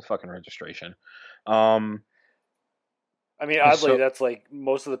 The fucking registration. I mean, oddly, So- that's like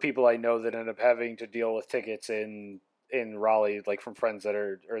most of the people I know that end up having to deal with tickets in Raleigh, like from friends that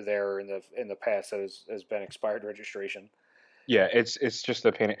are there in the past, that has been expired registration. Yeah, it's just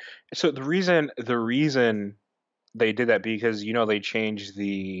a pain. So the reason they did that because they changed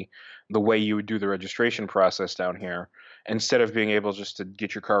the way you would do the registration process down here. Instead of being able just to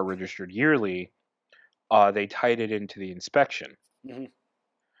get your car registered yearly, they tied it into the inspection. Mm-hmm.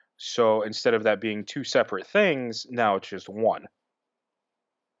 So instead of that being 2 separate things, now it's just one.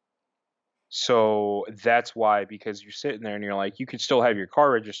 So that's why, because you're sitting there and you're like, you could still have your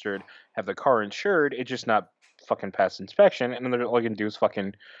car registered, have the car insured, it just not fucking pass inspection, and then they're all gonna do is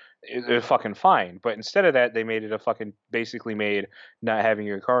it's fucking fine. But instead of that, they made it basically made not having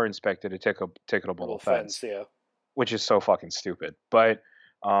your car inspected a ticketable offense, Yeah. which is so fucking stupid. But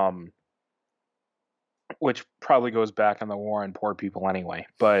which probably goes back on the war on poor people anyway.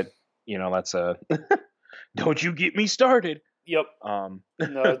 But that's a don't you get me started. Yep. No,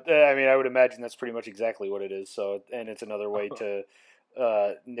 I mean, I would imagine that's pretty much exactly what it is. So, and it's another way to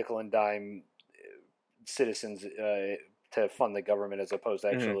nickel and dime citizens to fund the government as opposed to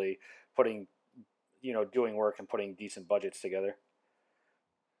actually putting, doing work and putting decent budgets together.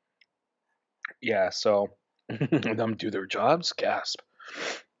 Yeah, so them do their jobs, gasp.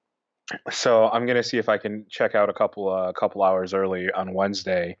 So I'm gonna see if I can check out a couple hours early on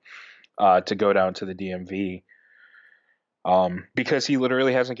Wednesday, to go down to the DMV. Because he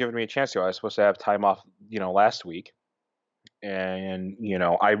literally hasn't given me a chance to. I was supposed to have time off, last week, and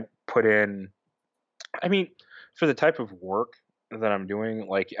I put in. I mean, for the type of work that I'm doing,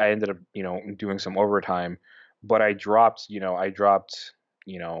 like I ended up, doing some overtime, but I dropped, it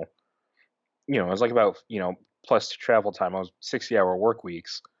was like about, plus travel time. I was 60-hour work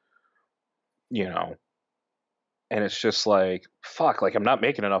weeks, and it's just like, fuck, like I'm not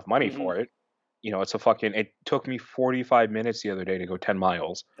making enough money for it. It took me 45 minutes the other day to go 10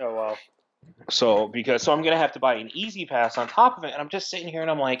 miles. Oh, wow. So I'm going to have to buy an easy pass on top of it. And I'm just sitting here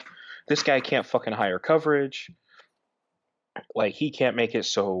and I'm like, this guy can't fucking hire coverage. Like he can't make it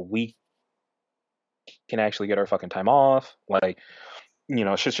so we can actually get our fucking time off. Like,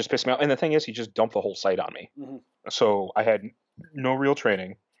 it's just pissed me off. And the thing is, he just dumped the whole site on me. Mm-hmm. So I had no real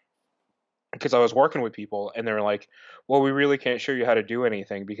training because I was working with people and they were like, well, we really can't show you how to do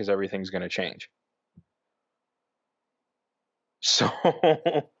anything because everything's going to change. So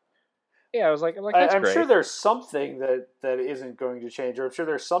yeah, I was like that's I'm great. sure there's something that isn't going to change, or I'm sure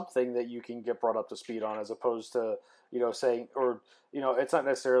there's something that you can get brought up to speed on, as opposed to saying, or it's not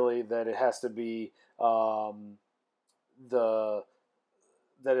necessarily that it has to be that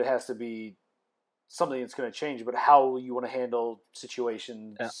it has to be something that's going to change, but how you want to handle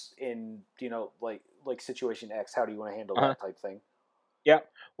situations in like situation X. How do you want to handle that type thing? Yeah.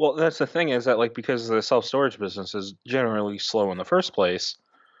 Well, that's the thing is that because the self-storage business is generally slow in the first place.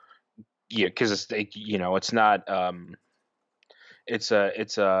 Yeah, because it's not. It's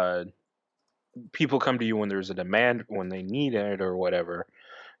people come to you when there's a demand, when they need it or whatever.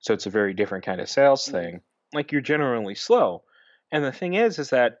 So it's a very different kind of sales thing. Like you're generally slow. And the thing is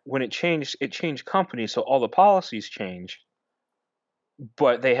that when it changed companies, so all the policies changed,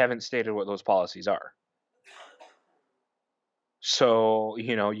 but they haven't stated what those policies are. So,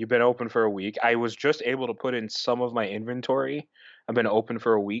 you've been open for a week. I was just able to put in some of my inventory I've been open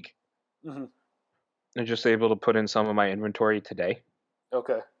for a week. Mm-hmm. And just able to put in some of my inventory today.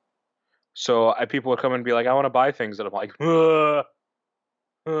 Okay. So people would come and be like, I want to buy things. And I'm like,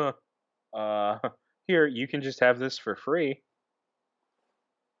 here, you can just have this for free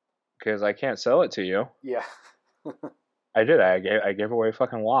because I can't sell it to you. Yeah. I did. I gave away a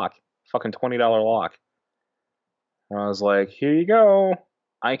fucking lock, fucking $20 lock. And I was like, here you go.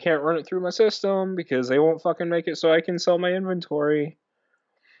 I can't run it through my system because they won't fucking make it so I can sell my inventory.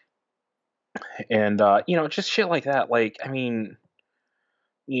 And just shit like that. Like, I mean,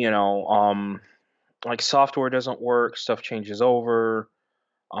 like software doesn't work, stuff changes over.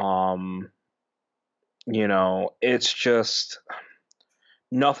 Um, it's just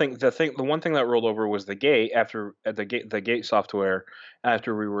nothing. The one thing that rolled over was the gate after the gate software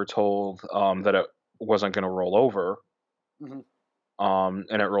after we were told that it wasn't going to roll over. Mm-hmm.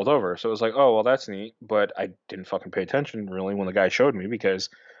 And it rolled over. So it was like, oh well, that's neat. But I didn't fucking pay attention really when the guy showed me because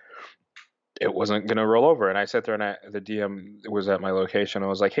it wasn't going to roll over. And I sat there and the DM was at my location. I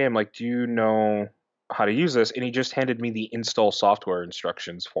was like, hey, I'm like, do you know how to use this? And he just handed me the install software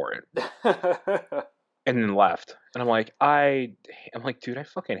instructions for it. And then left. And I'm like, dude, I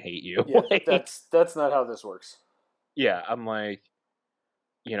fucking hate you. Yeah, Like, that's not how this works. yeah, I'm like,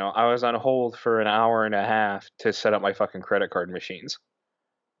 I was on hold for an hour and a half to set up my fucking credit card machines.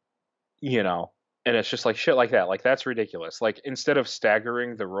 And it's just like shit like that. Like that's ridiculous. Like instead of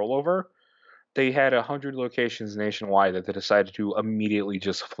staggering the rollover, they had 100 locations nationwide that they decided to immediately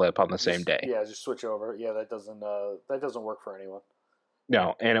just flip on the same day. Yeah, just switch over. Yeah, that doesn't work for anyone.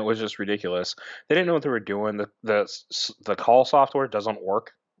 No, and it was just ridiculous. They didn't know what they were doing. The call software doesn't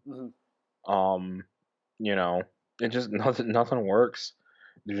work. Mm-hmm. It just nothing works.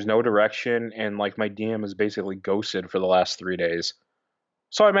 There's no direction, and like my DM is basically ghosted for the last 3 days.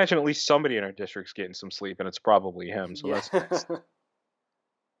 So I imagine at least somebody in our district's getting some sleep, and it's probably him. So that's nice.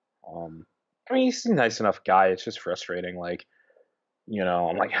 I mean, he's a nice enough guy. It's just frustrating. Like,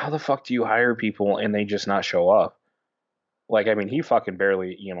 I'm like, how the fuck do you hire people and they just not show up? Like, I mean, he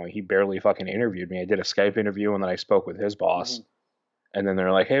barely fucking interviewed me. I did a Skype interview and then I spoke with his boss. Mm-hmm. And then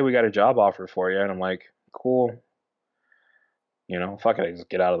they're like, hey, we got a job offer for you. And I'm like, cool. Fuck it, I just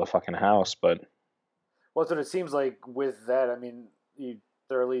get out of the fucking house. But well, that's what it seems like with that. I mean,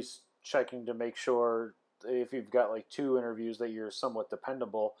 they're at least checking to make sure if you've got like 2 interviews that you're somewhat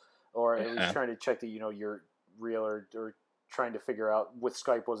dependable, or at least trying to check that you're real, or trying to figure out with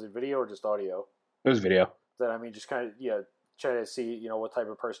Skype, was it video or just audio? it was video. Then I mean, just kind of try to see what type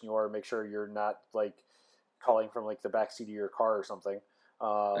of person you are, make sure you're not like calling from like the backseat of your car or something.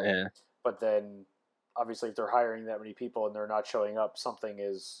 Yeah. But then obviously if they're hiring that many people and they're not showing up,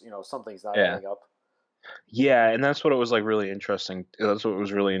 something's not adding up. Yeah, and that's what it was like really interesting. That's what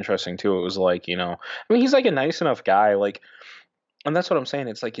was really interesting too. It was like, I mean, he's like a nice enough guy, like, and that's what I'm saying.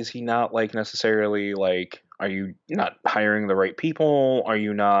 It's like, is he not like necessarily like, are you not hiring the right people? Are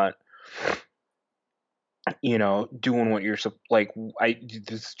you not, doing what you're like?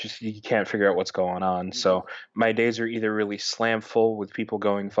 This just you can't figure out what's going on. Mm-hmm. So my days are either really slam full with people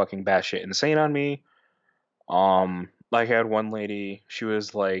going fucking batshit insane on me. Like I had one lady, she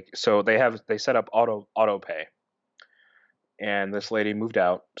was like, so they set up auto pay, and this lady moved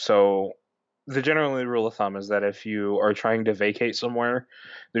out. So the general rule of thumb is that if you are trying to vacate somewhere,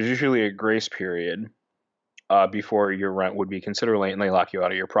 there's usually a grace period before your rent would be considered late, and they lock you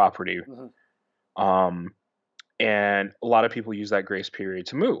out of your property. Mm-hmm. And a lot of people use that grace period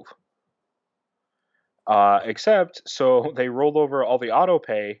to move. Except, so they rolled over all the auto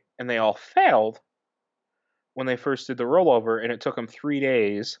pay, and they all failed when they first did the rollover, and it took them 3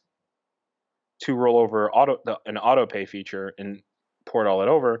 days to roll over an auto pay feature and port all it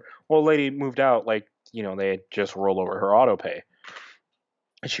over. Well, a lady moved out like they had just rolled over her auto pay,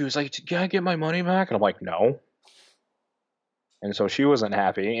 and she was like, "Can I get my money back?" And I'm like, "No." And so she wasn't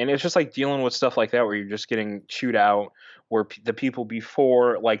happy, and it's just like dealing with stuff like that where you're just getting chewed out. Where the people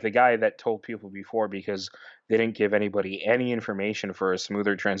before, like the guy that told people before because they didn't give anybody any information for a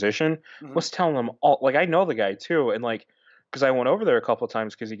smoother transition, Mm-hmm. was telling them all. Like I know the guy too, and like because I went over there a couple of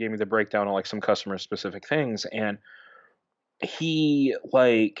times because he gave me the breakdown on like some customer specific things, and he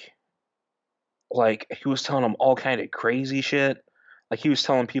like he was telling them all kind of crazy shit. Like he was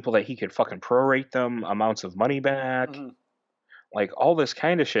telling people that he could fucking prorate them amounts of money back. Mm-hmm. Like all this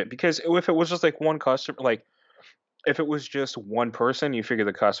kind of shit. Because if it was just like one customer, like if it was just one person, you figure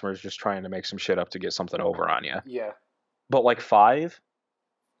the customer is just trying to make some shit up to get something over on you. Yeah. But like 5?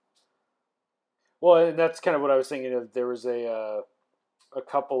 Well, and that's kind of what I was thinking of. There was a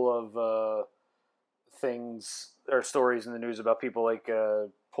couple of things or stories in the news about people like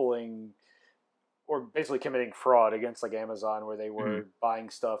pulling or basically committing fraud against like Amazon, where they were buying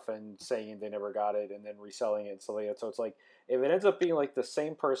stuff and saying they never got it and then reselling it and stuff like that. So it's like if it ends up being like the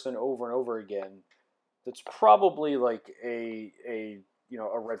same person over and over again, that's probably like a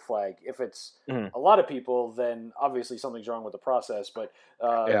a red flag. If it's a lot of people, then obviously something's wrong with the process. But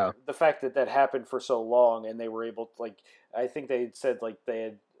Yeah. the fact that that happened for so long and they were able to, like, I think they said like they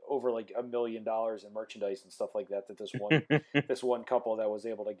had over like $1 million in merchandise and stuff like that this one couple that was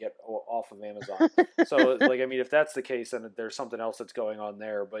able to get off of Amazon. So like I mean, if that's the case, then there's something else that's going on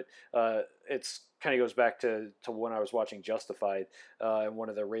there. But it's kind of goes back to when I was watching Justified and one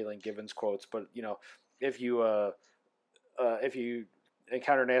of the Raylan Givens quotes. But if you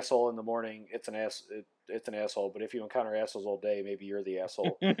encounter an asshole in the morning, it's an asshole. But if you encounter assholes all day, maybe you're the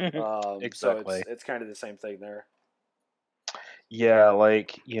asshole. Exactly. So it's kind of the same thing there. Yeah,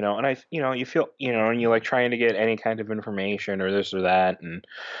 like, and you feel, and you like trying to get any kind of information or this or that, and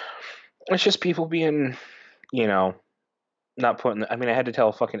it's just people being, not putting, I mean, I had to tell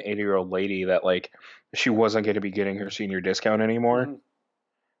a fucking 80-year-old lady that, like, she wasn't going to be getting her senior discount anymore. Mm-hmm.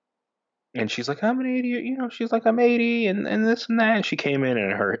 And she's like, I'm an 80, she's like, I'm 80 and this and that. And she came in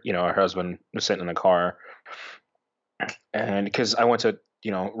and her husband was sitting in the car. And because I went to,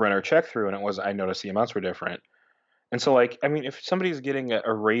 run her check through and I noticed the amounts were different. And so, like, I mean, if somebody's getting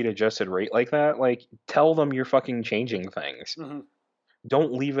a rate adjusted rate like that, like, tell them you're fucking changing things. Mm-hmm.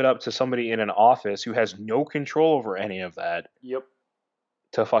 Don't leave it up to somebody in an office who has no control over any of that. Yep.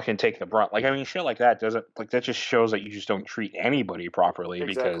 To fucking take the brunt. Like, I mean, shit like that doesn't, like, that just shows that you just don't treat anybody properly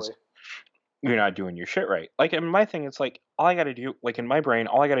because you're not doing your shit right. Like, in my thing, it's like, all I gotta do, like, in my brain,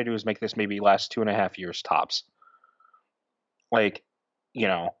 all I gotta do is make this maybe last 2.5 years tops. Like,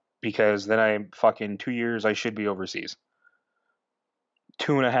 because then I'm fucking 2 years, I should be overseas.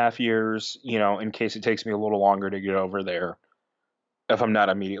 2.5 years, in case it takes me a little longer to get over there, if I'm not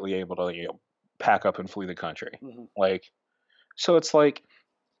immediately able to, pack up and flee the country. Mm-hmm. Like, so it's like,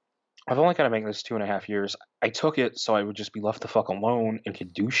 I've only got to make this 2.5 years. I took it so I would just be left the fuck alone and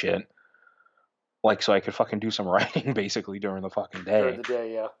could do shit. Like, so I could fucking do some writing basically during the fucking day. During the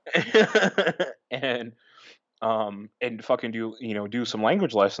day, yeah. And fucking do some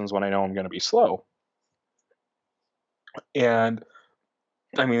language lessons when I know I'm going to be slow. And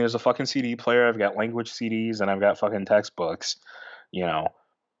I mean, there's a fucking CD player. I've got language CDs and I've got fucking textbooks,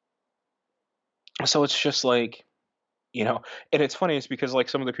 So it's just like, and it's funny. It's because like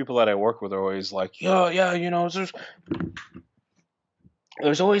some of the people that I work with are always like, yeah,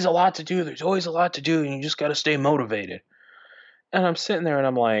 there's always a lot to do. There's always a lot to do, and you just got to stay motivated. And I'm sitting there and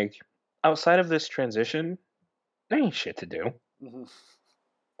I'm like, outside of this transition, there ain't shit to do. Mm-hmm.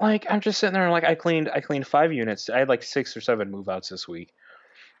 Like, I'm just sitting there and like, I cleaned 5 units. I had like 6 or 7 move outs this week.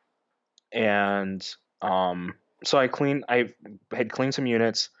 And, so I had cleaned some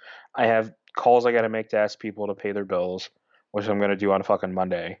units. I have calls I got to make to ask people to pay their bills, which I'm going to do on fucking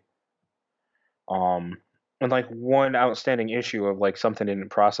Monday. And like one outstanding issue of like something didn't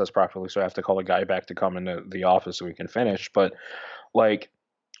process properly, so I have to call a guy back to come into the office so we can finish. But like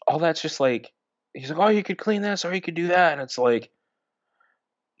all that's just like, he's like, oh, you could clean this or you could do that, and it's like,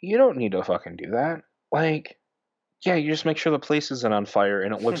 you don't need to fucking do that. Like, yeah, you just make sure the place isn't on fire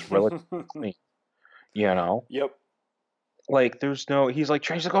and it looks relatively clean. Yep. Like there's no. He's like,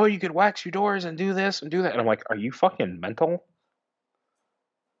 oh, you could wax your doors and do this and do that, and I'm like, are you fucking mental?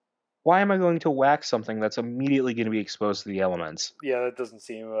 Why am I going to wax something that's immediately going to be exposed to the elements? Yeah, that doesn't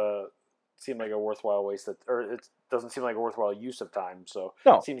seem like a worthwhile waste of, or it doesn't seem like a worthwhile use of time. So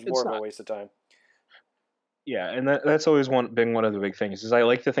No, it seems more of a waste of time. Yeah, and that's always been one of the big things. Is I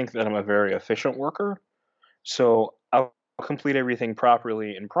like to think that I'm a very efficient worker, so I'll complete everything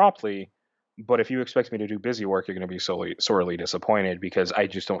properly and promptly. But if you expect me to do busy work, you're going to be sorely disappointed because I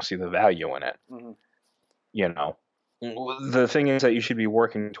just don't see the value in it. Mm-hmm. The thing is that you should be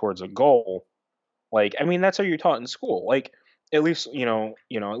working towards a goal. Like, I mean, that's how you're taught in school. Like, at least,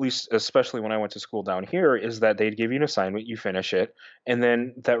 at least, especially when I went to school down here, is that they'd give you an assignment, you finish it, and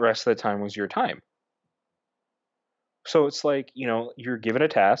then that rest of the time was your time. So it's like, you're given a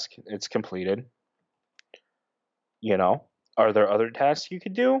task, it's completed. Are there other tasks you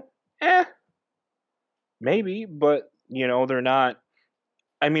could do? Maybe, but, they're not.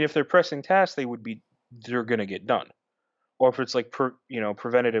 I mean, if they're pressing tasks, they're going to get done. Or if it's like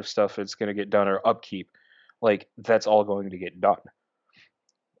preventative stuff, it's going to get done, or upkeep, like that's all going to get done.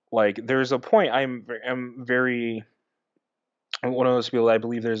 Like there's a point I'm very one of those people. I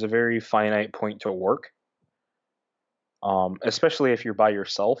believe there's a very finite point to work, especially if you're by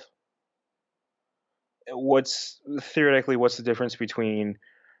yourself. What's the difference between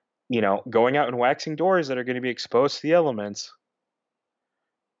going out and waxing doors that are going to be exposed to the elements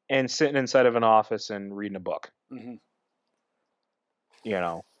and sitting inside of an office and reading a book. Mm-hmm. You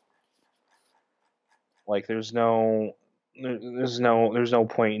know, like there's no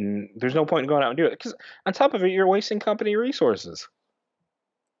point in going out and do it, because on top of it, you're wasting company resources.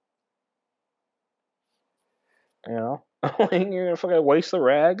 You know, like you're gonna fucking waste the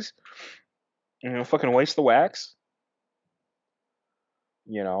rags. You're gonna fucking waste the wax.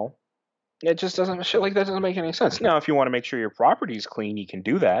 You know, it just doesn't, shit like that doesn't make any sense. Now, if you want to make sure your property's clean, you can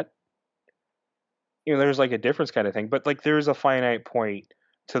do that. You know, there's like a difference kind of thing, but like there is a finite point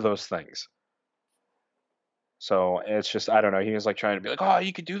to those things. So it's just, I don't know. He was like trying to be like, oh,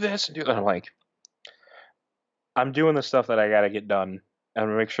 you could do this and do that. I'm like, I'm doing the stuff that I got to get done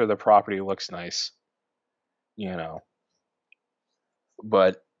and make sure the property looks nice. You know,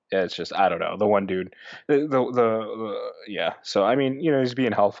 but it's just, I don't know. The one dude, yeah. So I mean, you know, he's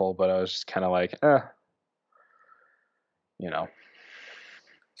being helpful, but I was just kind of like, you know.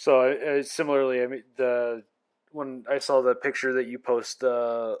 So similarly, I mean, when I saw the picture that you post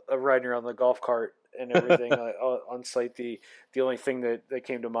of riding around the golf cart and everything on site, the only thing that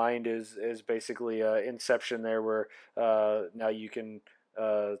came to mind is basically Inception there, where now you can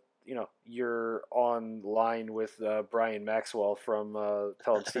you know, you're online with Brian Maxwell from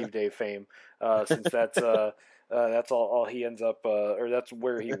Tell 'Em Steve Dave fame, since that's all he ends up, or that's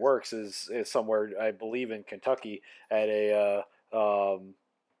where he works is somewhere, I believe, in Kentucky at a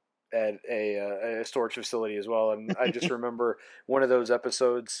storage facility as well. And I just remember one of those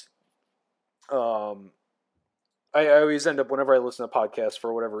episodes. I always end up, whenever I listen to podcasts,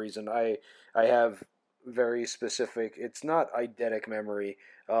 for whatever reason, I have very specific. It's not eidetic memory,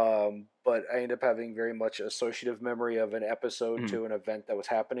 but I end up having very much associative memory of an episode to an event that was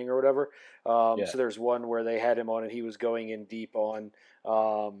happening or whatever. Yeah. So there's one where they had him on and he was going in deep on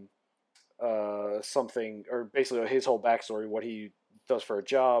something, or basically his whole backstory, what he does for a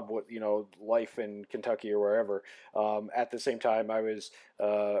job, what, you know, life in Kentucky or wherever. At the same time, I was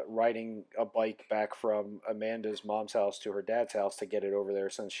riding a bike back from Amanda's mom's house to her dad's house to get it over there,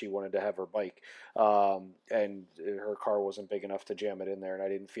 since she wanted to have her bike, and her car wasn't big enough to jam it in there, and I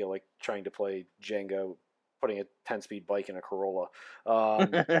didn't feel like trying to play Jenga putting a 10-speed bike in a Corolla.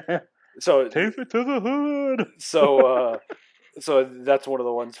 So Take it to the hood. So that's one of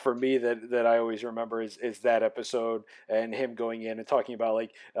the ones for me that I always remember is that episode, and him going in and talking about,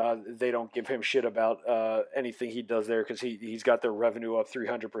 like, they don't give him shit about anything he does there, because he's got their revenue up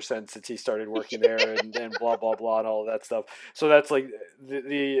 300% since he started working there, and blah blah blah and all of that stuff. So that's like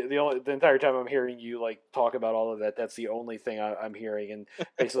the entire time I'm hearing you like talk about all of that, that's the only thing I'm hearing, and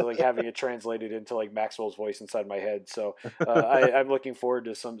basically like having it translated into like Maxwell's voice inside my head. So I'm looking forward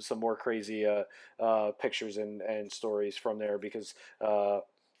to some more crazy pictures and stories from there, because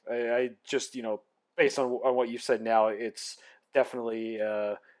I just, you know, based on what you've said now, it's definitely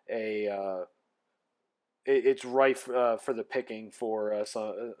it's rife for the picking for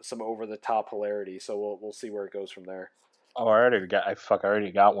some over the top hilarity. So we'll see where it goes from there. Oh, I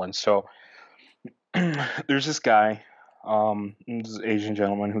already got one. So there's this guy, this Asian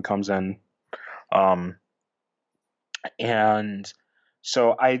gentleman who comes in, and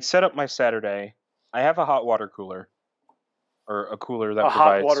so I had set up my Saturday. I have a hot water cooler, or a cooler that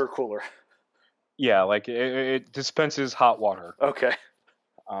provides hot water cooler. Yeah, like it dispenses hot water. Okay.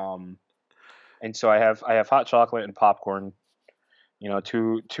 And so I have hot chocolate and popcorn. You know,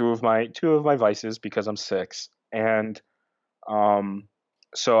 two of my vices, because I'm 6. And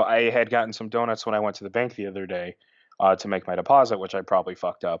so I had gotten some donuts when I went to the bank the other day to make my deposit, which I probably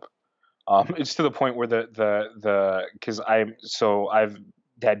fucked up. It's to the point where because I've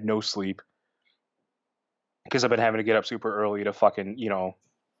had no sleep, because I've been having to get up super early to fucking, you know,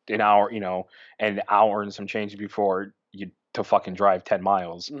 an hour and some change before to fucking drive 10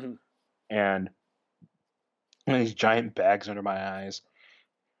 miles. Mm-hmm. And these giant bags under my eyes,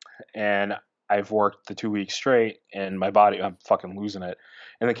 and I've worked the 2 weeks straight, and my body, I'm fucking losing it.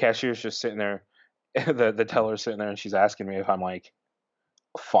 And the cashier's just sitting there, the teller's sitting there, and she's asking me if I'm like,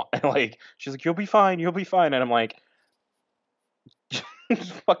 fine. Like, she's like, you'll be fine, and I'm like,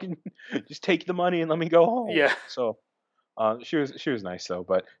 just take the money and let me go home. Yeah. So she was nice though.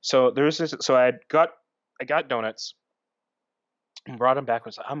 But so there's this, so I got donuts and brought them back.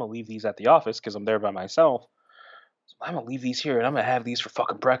 Was like, I'm gonna leave these at the office because I'm there by myself. So I'm gonna leave these here and I'm gonna have these for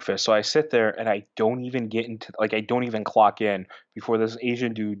fucking breakfast. So I sit there and I don't even clock in before this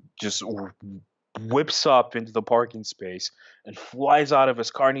Asian dude just whips up into the parking space and flies out of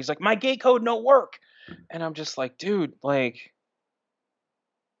his car, and he's like, my gate code no work. And I'm just like, dude, like,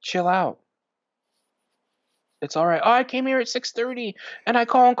 chill out. It's all right. Oh, I came here at 6:30 and I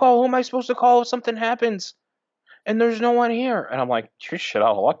call. Who am I supposed to call if something happens? and there's no one here. And I'm like, you're shit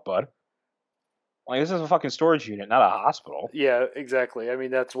out of luck, bud. Like, this is a fucking storage unit, not a hospital. Yeah, exactly. I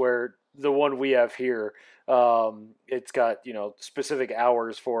mean, that's where the one we have here, it's got, specific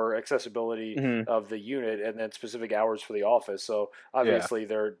hours for accessibility Hmm. of the unit and then specific hours for the office. So Yeah. obviously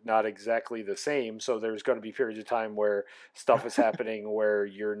they're not exactly the same. So there's going to be periods of time where stuff is happening where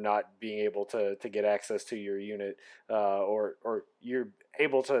you're not being able to get access to your unit, or you're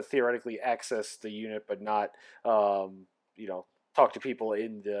able to theoretically access the unit, but not, talk to people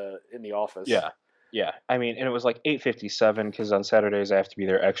in the office. Yeah. Yeah. I mean, and it was like 8:57 because on Saturdays I have to be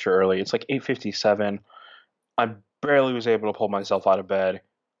there extra early. It's like 8:57. I barely was able to pull myself out of bed.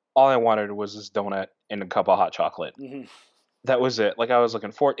 All I wanted was this donut and a cup of hot chocolate. Hmm. That was it. Like, I was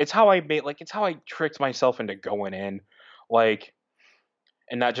looking for it. It's how I tricked myself into going in, like,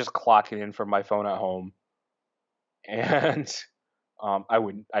 and not just clocking in from my phone at home. And I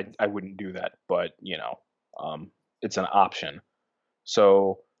wouldn't do that, but it's an option.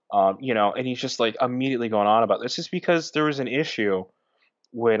 So, and he's just like immediately going on about this is because there was an issue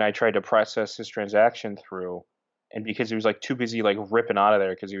when I tried to process his transaction through, and because he was like too busy like ripping out of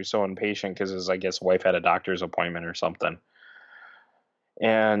there because he was so impatient because his, I guess, wife had a doctor's appointment or something.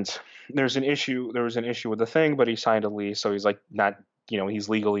 And there was an issue with the thing, but he signed a lease, so he's like not, he's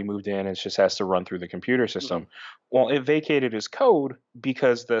legally moved in. It just has to run through the computer Hmm. system. Well, it vacated his code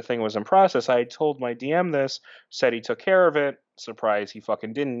because the thing was in process. I told my DM this, said he took care of it. Surprise, he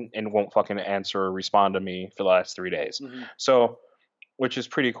fucking didn't, and won't fucking answer or respond to me for the last 3 days. Hmm. So, which is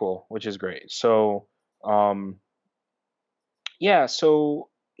pretty cool, which is great. So, um, yeah, so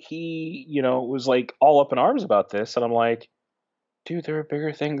he, was like all up in arms about this, and I'm like, dude, there are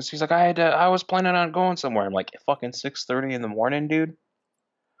bigger things. He's like, I was planning on going somewhere. I'm like, fucking 6:30 in the morning, dude.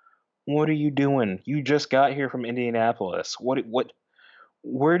 What are you doing? You just got here from Indianapolis.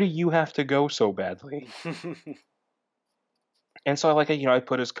 Where do you have to go so badly? And so I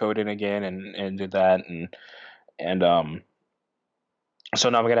put his code in again and did that and so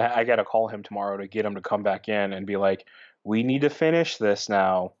now I gotta call him tomorrow to get him to come back in and be like, we need to finish this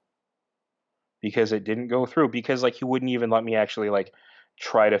now because it didn't go through because like he wouldn't even let me actually like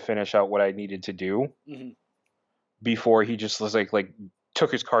try to finish out what I needed to do Hmm. before he just was like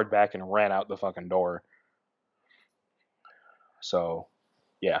took his card back and ran out the fucking door. So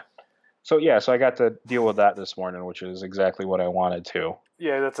yeah. So I got to deal with that this morning, which is exactly what I wanted to.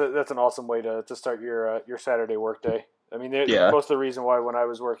 Yeah, that's an awesome way to start your Saturday workday. I mean, Yeah. most of the reason why when I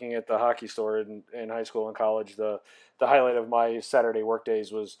was working at the hockey store in high school and college, the highlight of my Saturday work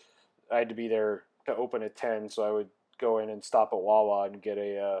days was I had to be there to open at 10, so I would go in and stop at Wawa and get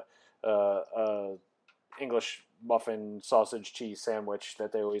a English muffin sausage cheese sandwich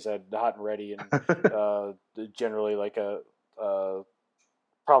that they always had hot and ready, and uh, generally like a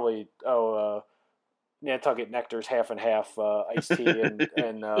probably Nantucket Nectar's half and half, iced tea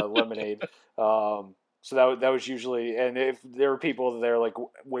and lemonade. So that was usually, and if there were people there like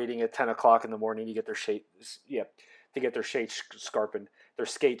waiting at 10 o'clock in the morning to get their skates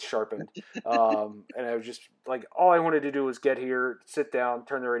sharpened. And I was just like, all I wanted to do was get here, sit down,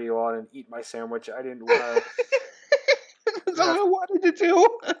 turn the radio on, and eat my sandwich. I didn't want That's to what have I wanted to do.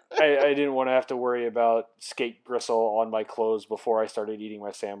 I didn't want to have to worry about skate gristle on my clothes before I started eating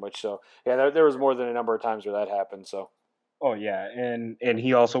my sandwich. So yeah, there was more than a number of times where that happened. So Oh yeah, and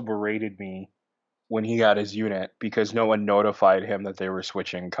he also berated me when he got his unit because no one notified him that they were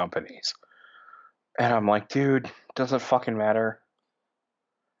switching companies. And I'm like, dude, does it fucking matter?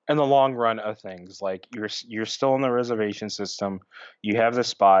 In the long run of things, like you're still in the reservation system, you have the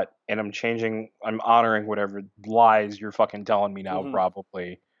spot, and I'm honoring whatever lies you're fucking telling me now, hmm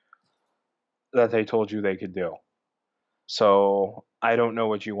probably that they told you they could do. So I don't know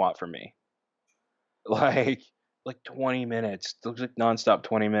what you want from me. Like like 20 minutes. Looks like nonstop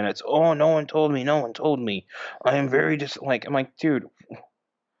 20 minutes. Oh, no one told me. No one told me. I am very I'm like, dude,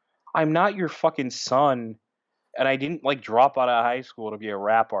 I'm not your fucking son, and I didn't like drop out of high school to be a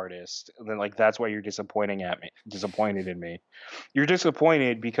rap artist. And then like that's why you're disappointed in me. You're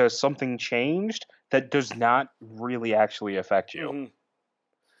disappointed because something changed that does not really actually affect you. hmm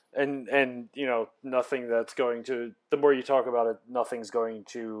and nothing that's going to. The more you talk about it, nothing's going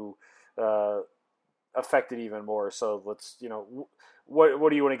to uh, affect it even more. So let's what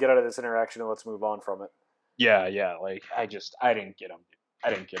do you want to get out of this interaction, and let's move on from it. Yeah, yeah. Like I didn't get him. I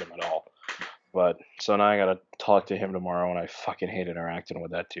didn't get him at all. But so now I gotta talk to him tomorrow, and I fucking hate interacting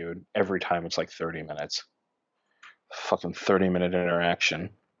with that dude. Every time it's like 30 minutes. Fucking 30-minute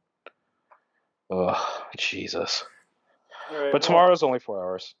interaction. Ugh, Jesus. All right. But Well, tomorrow's only 4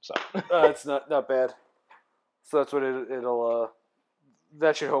 hours, so. it's not bad. So that's what it'll.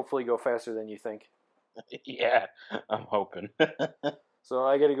 That should hopefully go faster than you think. Yeah, I'm hoping. So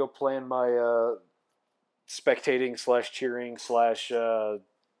I got to go plan my spectating / cheering /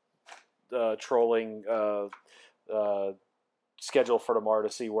 trolling schedule for tomorrow to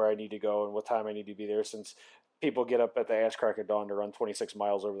see where I need to go and what time I need to be there, since people get up at the ass crack of dawn to run 26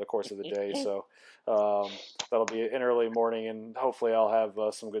 miles over the course of the day. So that'll be an early morning, and hopefully I'll have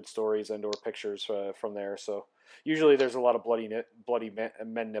some good stories and or pictures from there. So usually there's a lot of bloody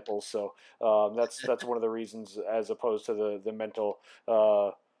men nipples. So that's one of the reasons, as opposed to the mental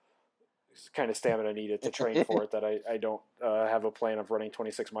kind of stamina needed to train for it, that I don't have a plan of running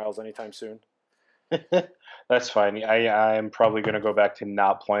 26 miles anytime soon. That's fine. I am probably going to go back to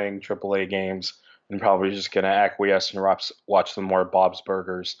not playing AAA games and probably just going to acquiesce and watch some more Bob's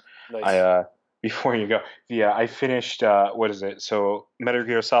Burgers. Nice. Before you go, yeah, I finished. What is it? So Metal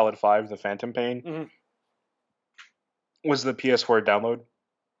Gear Solid 5: The Phantom Pain was the PS4 download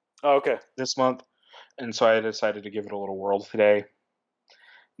Oh, okay. this month, and so I decided to give it a little whirl today.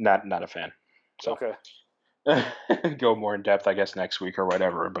 Not a fan. So Okay. go more in depth, I guess, next week or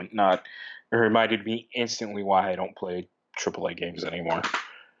whatever. But not. It reminded me instantly why I don't play AAA games anymore.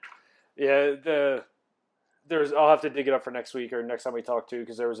 Yeah, I'll have to dig it up for next week or next time we talk too,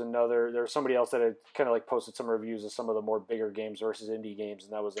 because there was somebody else that had kind of like posted some reviews of some of the more bigger games versus indie games,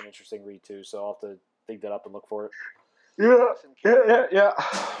 and that was an interesting read too. So I'll have to dig that up and look for it. Yeah.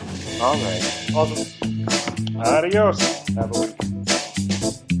 All right. Awesome. Adios. Have a week.